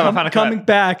found a clip. Coming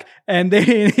back, and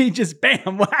he just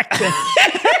bam whacked him.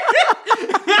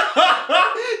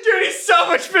 Dude, he's so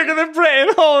much bigger than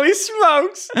Britton. Holy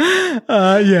smokes.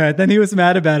 Yeah, then he was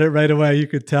mad about it right away. You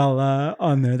could tell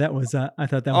on there. That was, I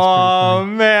thought that was pretty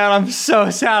funny. Man, I'm so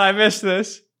sad I missed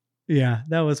this. Yeah,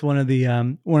 that was one of the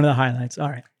highlights. All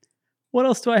right. What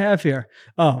else do I have here?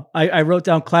 Oh, I wrote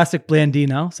down classic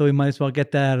Blandino, so we might as well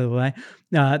get that out of the way.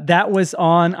 That was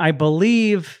on, I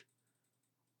believe,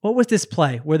 what was this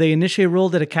play where they initially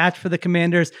ruled it a catch for the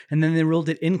Commanders and then they ruled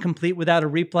it incomplete without a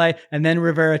replay, and then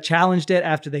Rivera challenged it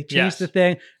after they changed the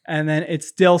thing, and then it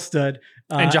still stood.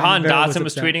 And Jahan Dotson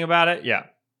was tweeting about it? Yeah.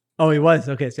 Oh, he was?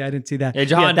 Okay, so I didn't see that. Yeah,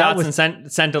 Jahan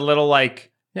Dotson sent a little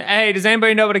like, hey, does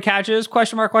anybody know what a catch is?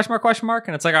 Question mark.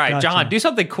 And it's like, all right, gotcha. Jahan, do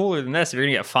something cooler than this if you're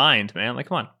going to get fined, man. Like,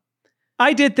 come on.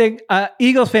 I did think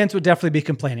Eagles fans would definitely be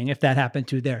complaining if that happened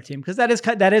to their team, because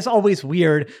that is always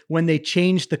weird when they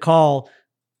change the call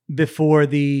before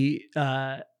the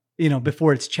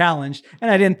before it's challenged.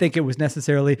 And I didn't think it was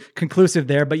necessarily conclusive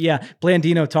there, but yeah,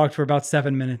 Blandino talked for about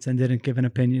 7 minutes and didn't give an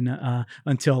opinion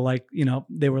until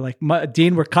they were like,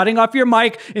 Dean, we're cutting off your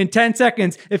mic in 10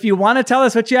 seconds. If you want to tell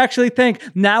us what you actually think,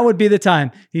 now would be the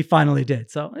time. He finally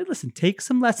did. So hey, listen, take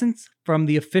some lessons from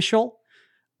the official,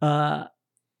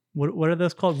 what are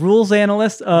those called? Rules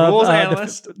analyst.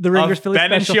 The Ringers Philly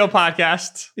Ben and Shield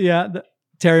podcast. Yeah.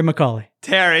 Terry McCauley.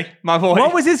 Terry, my boy.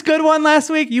 What was his good one last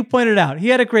week? You pointed out. He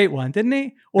had a great one, didn't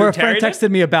he? Or a friend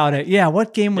texted me about it. Yeah,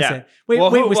 what game was it? Wait,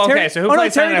 was Terry? Okay, so who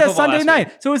played Terry does Sunday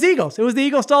night. So it was Eagles. It was the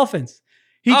Eagles-Dolphins.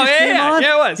 He just came on.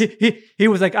 Yeah, it was. He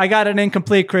was like, I got an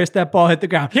incomplete, Chris. That ball hit the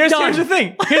ground. Here's the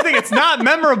thing. It's not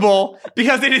memorable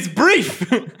because it is brief.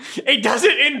 It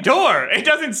doesn't endure. It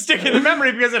doesn't stick in the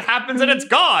memory because it happens and it's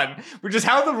gone, which is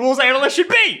how the rules analyst should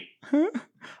be.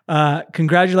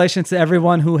 Congratulations to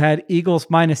everyone who had Eagles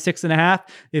 -6.5.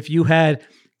 If you had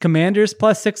Commanders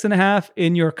plus 6.5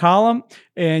 in your column,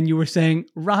 and you were saying,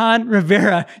 Ron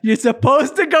Rivera, you're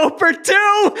supposed to go for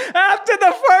 2 after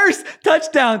the first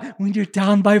touchdown when you're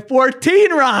down by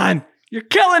 14, Ron. You're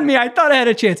killing me. I thought I had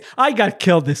a chance. I got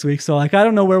killed this week, so I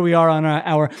don't know where we are on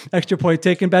our extra point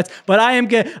taking bets, but I am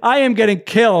getting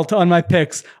killed on my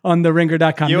picks on the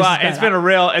ringer.com. It's been a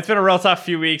real tough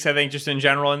few weeks, I think, just in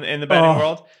general in the betting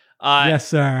world. Yes,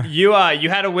 sir. You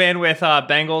had a win with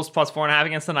Bengals plus 4.5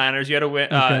 against the Niners. You had a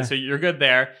win, so you're good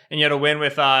there, and you had a win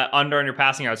with under on your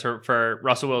passing yards for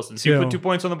Russell Wilson. So you put 2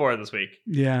 points on the board this week.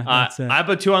 Yeah, that's it. I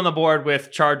put 2 on the board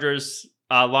with Chargers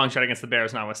long shot against the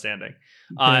Bears, notwithstanding.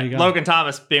 Logan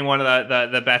Thomas being one of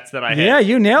the bets that I hit. Yeah,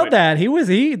 you nailed that.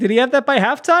 Did he have that by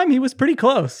halftime? He was pretty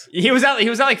close. He was at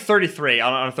like 33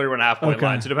 on a 31.5 point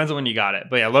line. So it depends on when you got it.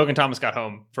 But yeah, Logan Thomas got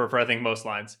home for I think most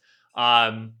lines.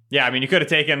 You could have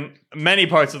taken many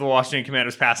parts of the Washington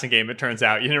Commanders passing game. It turns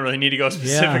out you didn't really need to go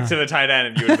specific to the tight end,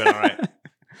 and you would have been all right.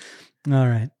 All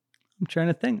right. I'm trying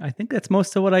to think. I think that's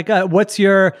most of what I got. What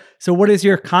is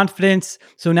your confidence?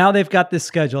 So now they've got this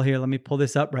schedule here. Let me pull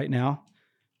this up right now.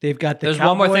 They've got the There's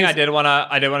Cowboys. one more thing I did want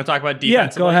to talk about defensively. Yeah,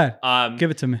 go ahead. Give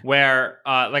it to me. Where,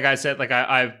 like I said, like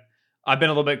I've been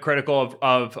a little bit critical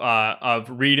of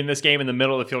Reed in this game, in the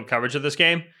middle of the field coverage of this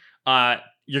game.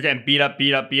 You're getting beat up.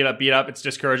 It's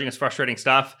discouraging. It's frustrating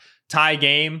stuff. Tie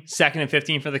game, 2nd and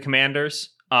 15 for the Commanders.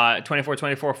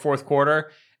 24-24 fourth quarter,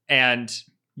 and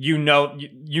you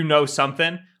know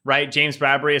something, right? James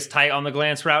Bradbury is tight on the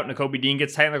glance route. Nakobe Dean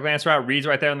gets tight on the glance route. Reed's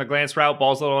right there on the glance route.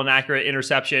 Ball's a little inaccurate.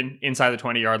 Interception inside the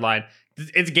 20-yard line.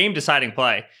 It's a game-deciding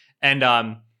play.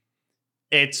 And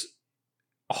it's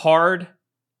hard.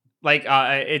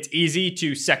 It's easy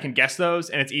to second-guess those,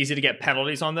 and it's easy to get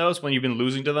penalties on those when you've been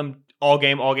losing to them all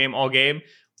game.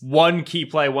 One key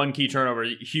play, one key turnover,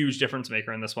 huge difference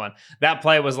maker in this one. That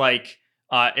play was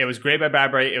it was great by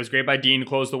Bradbury. It was great by Dean to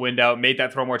close the window, made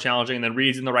that throw more challenging, and then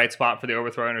Reed's in the right spot for the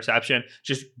overthrow interception.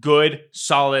 Just good,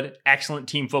 solid, excellent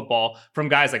team football from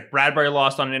guys like Bradbury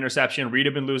lost on an interception. Reed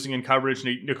had been losing in coverage.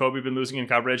 Nakobe had been losing in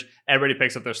coverage. Everybody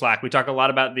picks up their slack. We talk a lot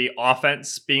about the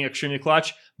offense being extremely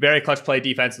clutch. Very clutch play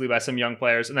defensively by some young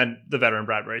players, and then the veteran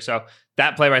Bradbury. So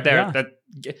that play right there,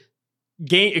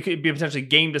 it could be a potentially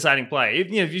game-deciding play.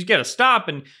 If you get a stop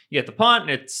and you get the punt and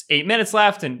it's 8 minutes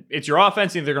left and it's your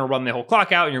offense and they're going to run the whole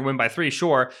clock out and you're going to win by 3,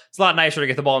 sure. It's a lot nicer to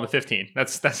get the ball in the 15.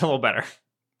 That's a little better.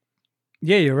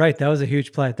 Yeah, you're right. That was a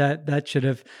huge play. That should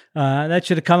have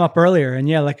come up earlier. And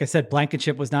yeah, like I said,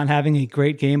 Blankenship was not having a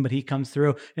great game, but he comes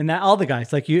through. And that all the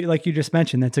guys, like you just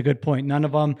mentioned, that's a good point. None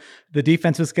of them, the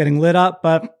defense was getting lit up,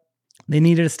 but they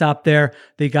needed to stop there.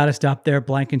 They got to stop there.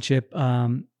 Blankenship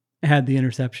had the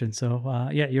interception. So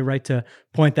you're right to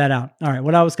point that out. All right.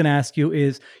 What I was going to ask you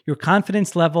is your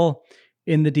confidence level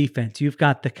in the defense. You've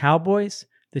got the Cowboys,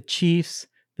 the Chiefs,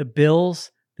 the Bills,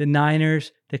 the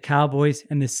Niners, the Cowboys,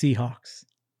 and the Seahawks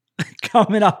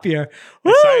coming up here.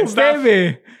 Woo,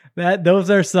 baby.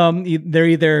 Those are they're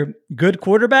either good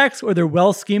quarterbacks or they're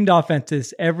well-schemed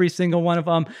offenses. Every single one of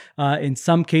them. In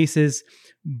some cases,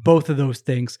 both of those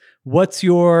things. What's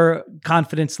your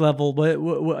confidence level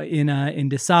in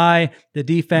Desai, the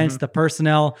defense, the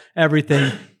personnel,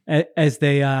 everything as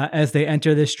they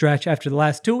enter this stretch after the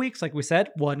last 2 weeks? Like we said,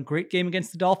 one great game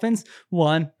against the Dolphins,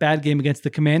 one bad game against the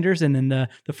Commanders, and then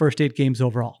the first 8 games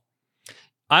overall.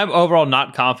 I'm overall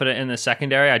not confident in the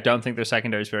secondary. I don't think their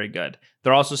secondary is very good.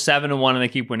 They're also 7-1 and they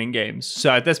keep winning games. So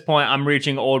at this point, I'm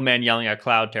reaching old man yelling at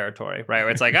cloud territory, right? Where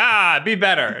it's like, be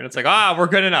better. And it's like, we're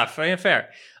good enough. Yeah,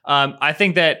 fair. I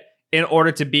think that in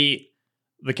order to beat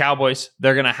the Cowboys,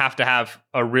 they're going to have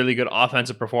a really good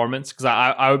offensive performance, because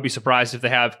I would be surprised if they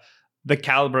have the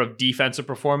caliber of defensive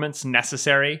performance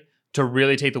necessary to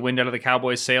really take the wind out of the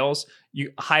Cowboys' sails.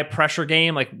 High pressure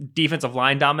game, like defensive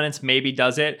line dominance maybe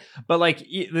does it. But like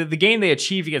the game they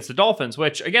achieved against the Dolphins,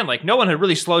 which again, like no one had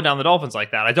really slowed down the Dolphins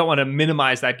like that. I don't want to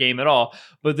minimize that game at all.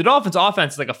 But the Dolphins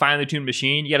offense is like a finely tuned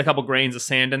machine. You get a couple grains of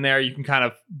sand in there, you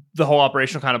can the whole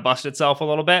operation will kind of bust itself a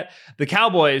little bit. The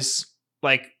Cowboys,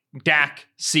 like Dak,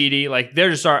 CD, like they're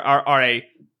just are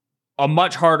a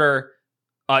much harder,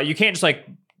 you can't just like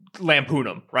lampoon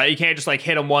them, right? You can't just like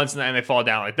hit them once and then they fall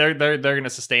down. Like they're going to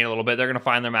sustain a little bit. They're going to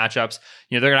find their matchups.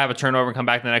 They're going to have a turnover and come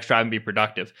back to the next drive and be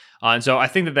productive. And so I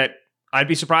think that I'd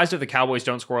be surprised if the Cowboys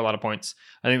don't score a lot of points.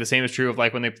 I think the same is true of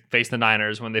like when they face the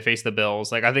Niners, when they face the Bills.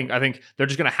 Like I think they're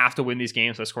just going to have to win these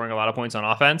games by scoring a lot of points on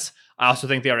offense. I also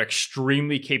think they are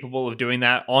extremely capable of doing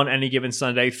that on any given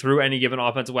Sunday through any given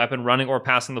offensive weapon, running or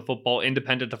passing the football,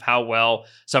 independent of how well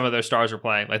some of their stars are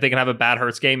playing. Like they can have a bad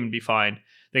Hurts game and be fine.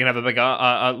 They can have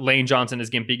a Lane Johnson as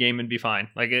Gimpy game and be fine.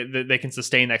 Like they can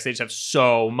sustain that. They just have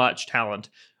so much talent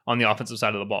on the offensive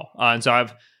side of the ball. And so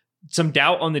some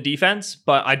doubt on the defense,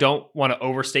 but I don't want to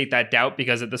overstate that doubt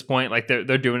because at this point, like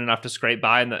they're doing enough to scrape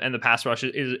by, and the pass rush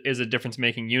is a difference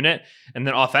making unit. And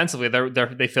then offensively,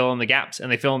 they fill in the gaps,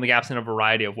 and they fill in the gaps in a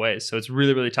variety of ways. So it's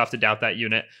really, really tough to doubt that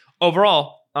unit.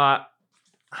 Overall, power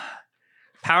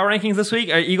rankings this week.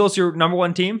 Are Eagles your number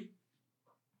one team?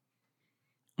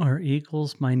 Are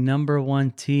Eagles my number one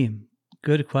team?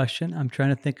 Good question. I'm trying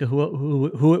to think of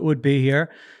who it would be here.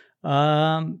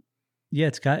 Yeah,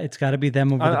 it's got to be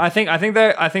them over. I think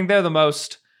they're the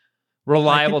most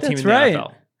reliable team in the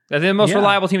NFL. They're the most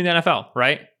reliable team in the NFL,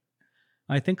 right?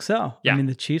 I think so. Yeah. I mean,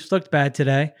 the Chiefs looked bad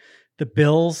today. The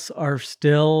Bills are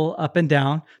still up and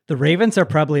down. The Ravens are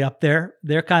probably up there.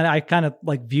 I kind of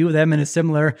like view them in a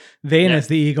similar vein as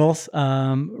the Eagles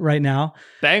right now.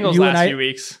 Bengals last few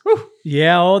weeks. Whew.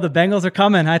 Yeah, the Bengals are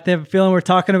coming. I have a feeling we're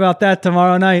talking about that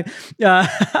tomorrow night.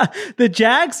 The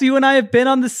Jags, you and I have been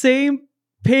on the same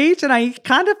page, and I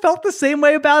kind of felt the same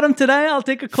way about them today. I'll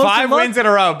take a closer look. 5 wins in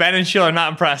a row. Ben and Sheila are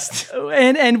not impressed.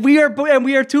 And we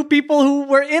are two people who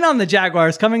were in on the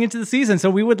Jaguars coming into the season, so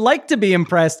we would like to be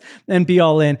impressed and be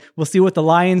all in. We'll see what the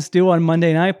Lions do on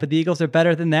Monday night, but the Eagles are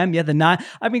better than them. Yeah,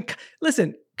 I mean,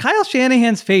 listen, Kyle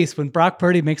Shanahan's face when Brock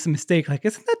Purdy makes a mistake, like,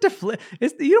 isn't that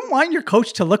you don't want your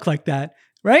coach to look like that,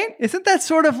 right? Isn't that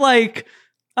sort of like,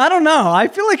 I don't know. I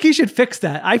feel like he should fix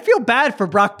that. I feel bad for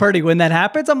Brock Purdy when that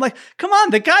happens. I'm like, come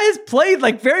on, the guy has played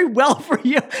like very well for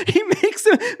you. He makes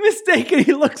a mistake and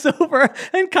he looks over,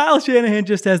 and Kyle Shanahan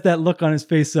just has that look on his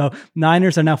face. So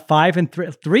Niners are now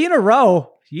 5-3, 3 in a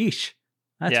row. Yeesh,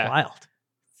 that's wild.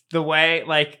 The way,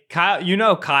 like,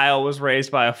 Kyle was raised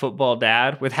by a football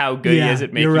dad with how good he is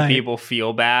at making people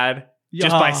feel bad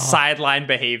just by sideline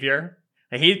behavior.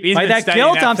 He's by that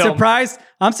guilt, I'm surprised.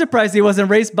 I'm surprised he wasn't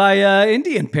raised by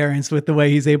Indian parents with the way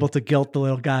he's able to guilt the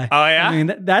little guy. Oh yeah, I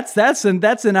mean that's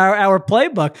in our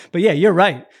playbook. But yeah, you're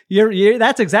right.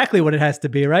 That's exactly what it has to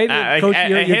be, right? Coach,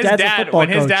 your dad's a football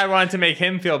coach. His dad wanted to make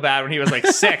him feel bad when he was like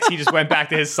 6, he just went back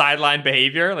to his sideline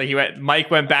behavior. Like Mike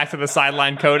went back to the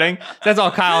sideline coding. That's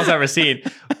all Kyle's ever seen.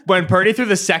 When Purdy threw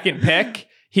the second pick,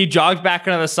 he jogged back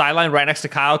onto the sideline right next to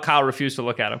Kyle. Kyle refused to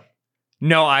look at him.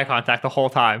 No eye contact the whole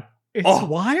time. It's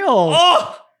wild.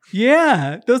 Oh,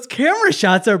 yeah. Those camera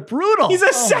shots are brutal. He's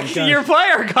a second-year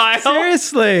player, Kyle.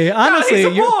 Seriously. Honestly. He's a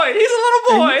boy. He's a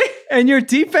little boy. And your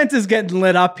defense is getting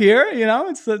lit up here.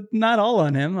 It's not all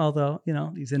on him, although,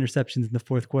 these interceptions in the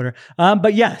fourth quarter.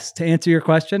 But yes, to answer your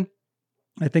question,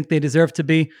 I think they deserve to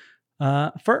be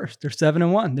first. They're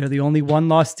 7-1. They're the only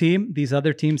one-loss team. These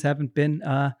other teams haven't been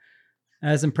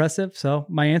as impressive. So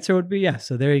my answer would be yes.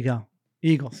 So there you go.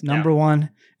 Eagles, number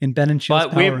one in Ben and Shield's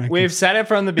power rankings. We've said it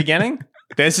from the beginning.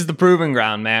 This is the proving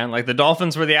ground, man. Like the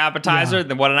Dolphins were the appetizer.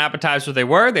 Then what an appetizer they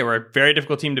were. They were a very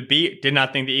difficult team to beat. Did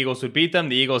not think the Eagles would beat them.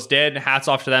 The Eagles did. Hats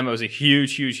off to them. It was a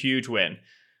huge, huge, huge win.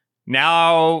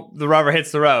 Now the rubber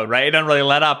hits the road, right? It doesn't really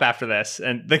let up after this.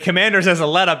 And the Commanders as a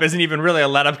let up isn't even really a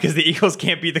let up because the Eagles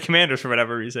can't beat the Commanders for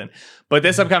whatever reason. But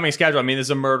this upcoming schedule, I mean, this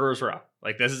is a murderer's row.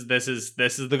 Like this is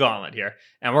the gauntlet here.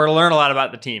 And we're going to learn a lot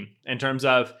about the team in terms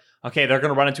of, okay, they're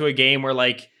going to run into a game where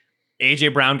like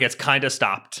AJ Brown gets kind of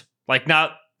stopped. Like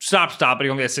not stop, but he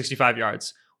only gets 65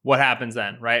 yards. What happens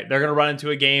then, right? They're going to run into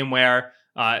a game where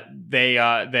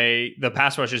the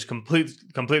pass rush is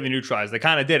completely neutralized. They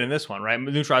kind of did in this one, right?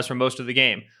 Neutralized for most of the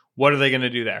game. What are they going to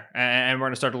do there? And we're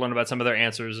going to start to learn about some of their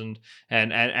answers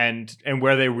and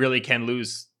where they really can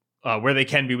lose, where they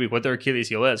can be weak, what their Achilles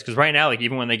heel is. Because right now, like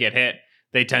even when they get hit,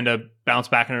 they tend to bounce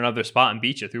back in another spot and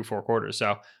beat you through 4 quarters.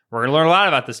 So we're going to learn a lot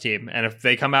about this team. And if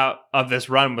they come out of this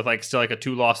run with like still like a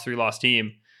 2-loss, 3-loss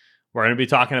team, we're going to be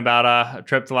talking about a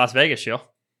trip to Las Vegas, Sheil.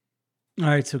 All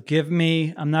right, so give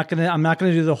me. I'm not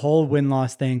gonna do the whole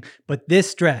win-loss thing, but this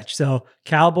stretch. So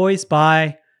Cowboys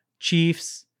bye,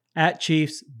 Chiefs at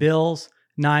Chiefs, Bills,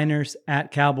 Niners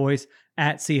at Cowboys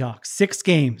at Seahawks. 6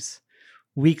 games.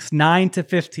 Weeks 9 to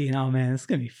 15. Oh man, it's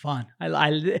gonna be fun.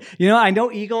 I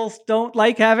know Eagles don't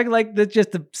like having like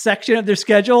just a section of their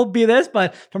schedule be this,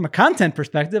 but from a content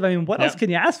perspective, I mean, what else can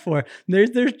you ask for?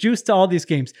 There's juice to all these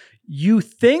games. You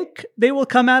think they will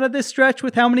come out of this stretch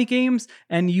with how many games?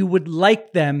 And you would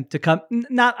like them to come,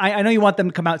 I know you want them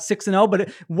to come out 6-0, but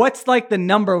what's like the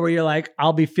number where you're like,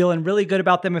 I'll be feeling really good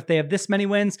about them if they have this many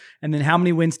wins? And then how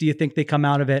many wins do you think they come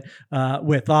out of it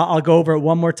with? I'll go over it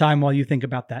one more time while you think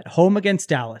about that. Home against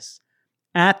Dallas,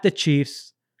 at the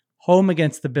Chiefs, home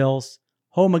against the Bills,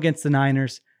 home against the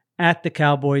Niners, at the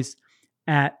Cowboys,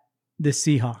 at the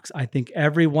Seahawks. I think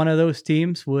every one of those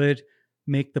teams would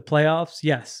make the playoffs.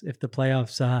 Yes, if the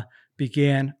playoffs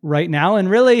began right now, and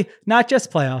really not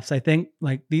just playoffs. I think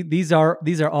like these are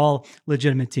all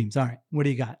legitimate teams. All right, what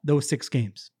do you got? Those 6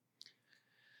 games.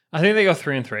 I think they go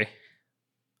 3-3.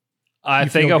 I You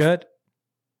think feel good.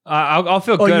 I'll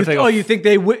feel good if they go. You think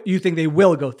they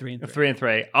will go 3-3?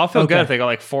 3-3. I'll feel good if they go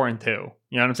like 4-2. You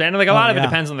know what I'm saying? Like a lot of it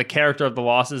depends on the character of the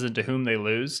losses and to whom they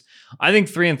lose. I think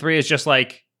 3-3 is just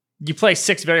like you play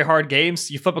 6 very hard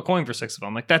games, you flip a coin for 6 of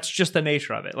them. Like that's just the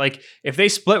nature of it. Like if they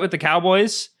split with the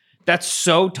Cowboys, that's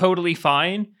so totally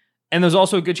fine. And there's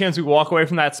also a good chance we walk away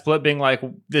from that split being like,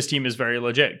 this team is very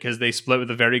legit because they split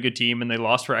with a very good team and they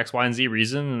lost for X, Y, and Z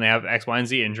reason and they have X, Y, and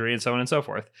Z injury and so on and so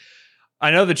forth.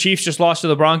 I know the Chiefs just lost to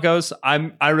the Broncos.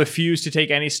 I refuse to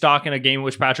take any stock in a game in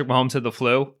which Patrick Mahomes had the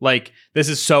flu. Like, this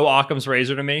is so Occam's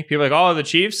razor to me. People are like, oh, the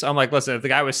Chiefs? I'm like, listen, if the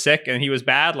guy was sick and he was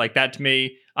bad, like that to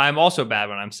me, I'm also bad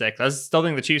when I'm sick. I still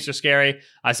think the Chiefs are scary.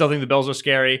 I still think the Bills are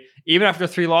scary. Even after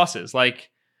 3 losses, like,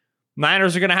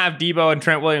 Niners are going to have Debo and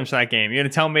Trent Williams in that game. You're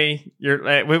going to tell me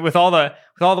you're with all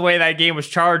the way that game was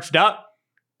charged up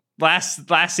last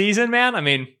season, man? I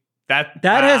mean, that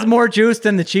has more juice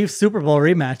than the Chiefs Super Bowl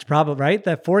rematch, probably, right?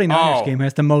 That 49ers game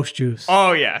has the most juice.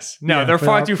 Oh, yes. No, they're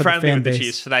far too friendly with the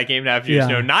Chiefs for that game to have juice.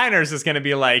 Yeah. Niners is going to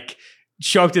be like,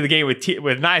 show up to the game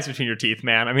with knives between your teeth,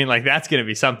 man. I mean, like, that's going to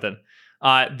be something.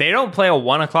 They don't play a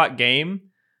 1 o'clock game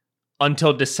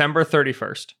until December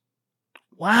 31st.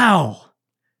 Wow.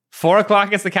 4 o'clock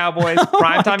against the Cowboys,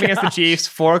 prime time against the Chiefs,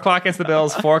 4 o'clock against the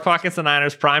Bills, 4 o'clock against the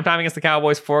Niners, prime time against the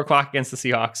Cowboys, 4 o'clock against the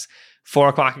Seahawks, 4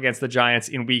 o'clock against the Giants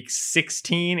in week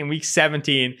 16. In week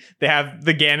 17, they have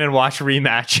the Gannon Watch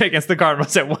rematch against the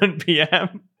Cardinals at 1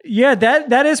 p.m. Yeah,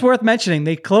 that is worth mentioning.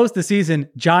 They closed the season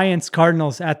Giants,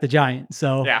 Cardinals at the Giants.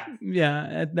 So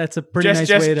yeah, that's a pretty nice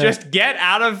way to just get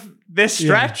out of this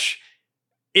stretch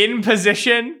in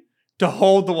position to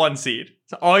hold the 1 seed.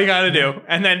 That's all you got to do.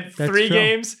 And then 3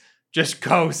 games, just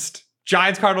coast.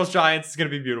 Giants, Cardinals, Giants is going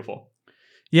to be beautiful.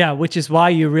 Yeah, which is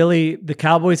why the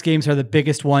Cowboys games are the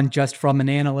biggest one just from an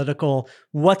analytical,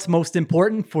 what's most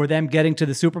important for them getting to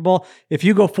the Super Bowl. If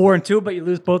you go 4-2, but you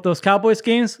lose both those Cowboys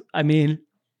games, I mean,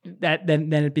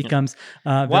 then it becomes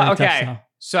very tough.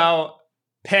 So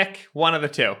pick one of the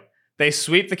 2. They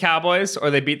sweep the Cowboys or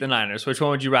they beat the Niners. Which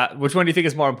one do you think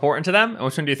is more important to them? And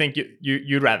which one do you think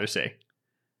you'd rather see?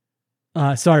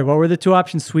 Sorry, what were the 2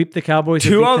 options? Sweep the Cowboys?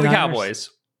 2 of the Cowboys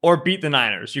or beat the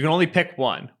Niners. You can only pick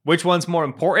one. Which one's more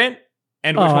important?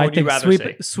 And which one would you rather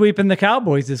see? Sweeping the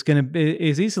Cowboys is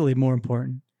easily more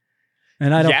important.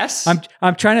 And I don't. Yes,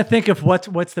 I'm trying to think of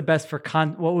what's the best for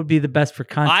what would be the best for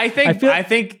I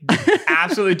think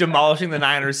absolutely demolishing the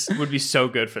Niners would be so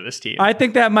good for this team. I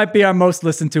think that might be our most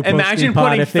listened to post-game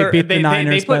pod if they beat the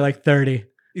Niners by like 30.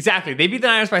 Exactly. They beat the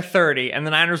Niners by 30, and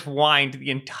the Niners whined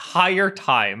the entire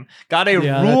time. Got a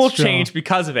rule change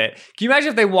because of it. Can you imagine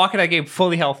if they walk in that game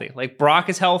fully healthy? Like, Brock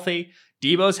is healthy,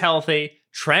 Debo's healthy,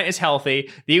 Trent is healthy.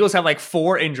 The Eagles have like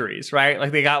 4 injuries, right?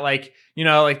 Like, they got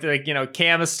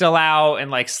Cam is still out,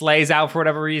 and like Slay's out for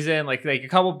whatever reason. Like a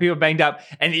couple of people banged up,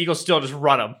 and the Eagles still just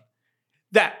run them.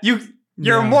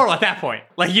 You're immortal at that point.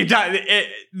 Like, you die.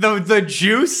 The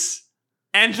juice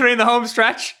entering the home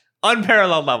stretch,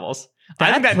 unparalleled levels.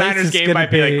 I think that Niners game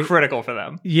might be like critical for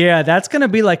them. Yeah, that's going to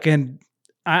be like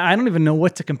I don't even know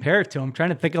what to compare it to. I'm trying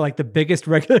to think of like the biggest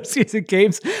regular season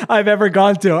games I've ever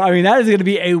gone to. I mean, that is going to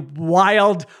be a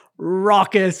wild,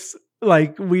 raucous,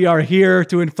 like we are here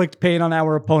to inflict pain on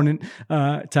our opponent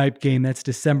type game. That's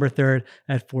December 3rd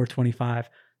at 4:25.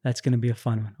 That's going to be a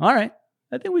fun one. All right.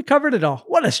 I think we covered it all.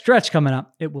 What a stretch coming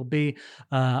up. It will be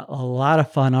a lot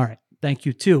of fun. All right. Thank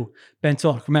you to Ben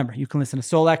Solak. Remember, you can listen to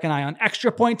Solak and I on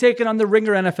Extra Point Taken on the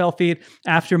Ringer NFL feed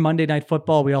after Monday Night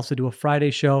Football. We also do a Friday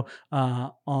show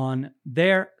on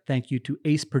there. Thank you to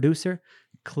Ace Producer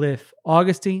Cliff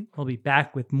Augustine. We'll be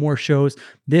back with more shows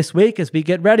this week as we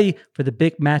get ready for the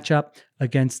big matchup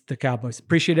against the Cowboys.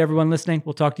 Appreciate everyone listening.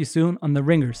 We'll talk to you soon on the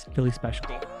Ringers Philly Special.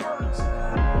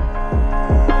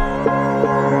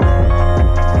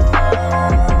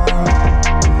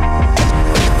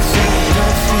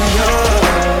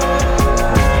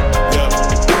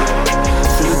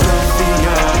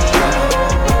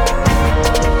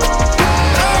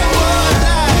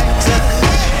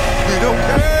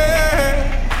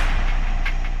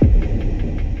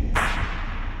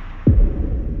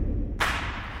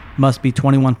 Must be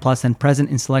 21 plus and present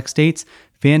in select states.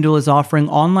 FanDuel is offering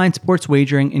online sports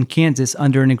wagering in Kansas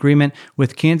under an agreement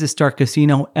with Kansas Star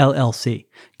Casino, LLC.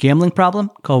 Gambling problem?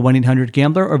 Call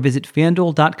 1-800-GAMBLER or visit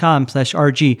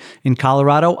FanDuel.com/RG. In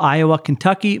Colorado, Iowa,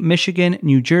 Kentucky, Michigan,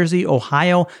 New Jersey,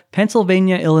 Ohio,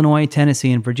 Pennsylvania, Illinois,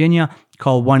 Tennessee, and Virginia.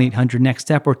 Call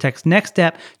 1-800-NEXT-STEP or text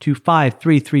NEXT-STEP to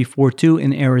 53342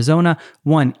 in Arizona,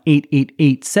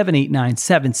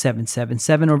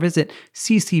 1-888-789-7777, or visit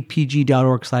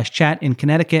ccpg.org/chat in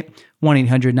Connecticut,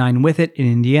 1-800-9-WITH-IT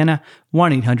in Indiana,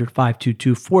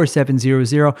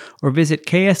 1-800-522-4700, or visit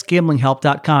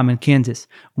ksgamblinghelp.com in Kansas,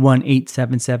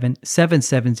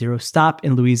 1-877-770-STOP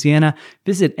in Louisiana.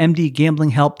 Visit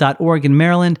mdgamblinghelp.org in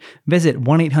Maryland. Visit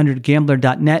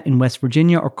 1-800-GAMBLER.net in West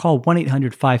Virginia, or call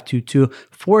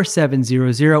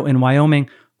 1-800-522-4700 in Wyoming.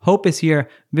 Hope is here.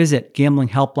 Visit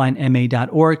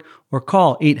gamblinghelplinema.org or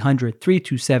call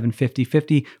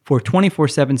 800-327-5050 for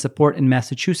 24/7 support in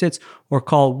Massachusetts, or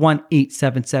call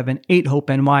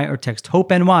 1-877-8-HOPE-NY or text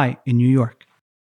HOPE-NY in New York.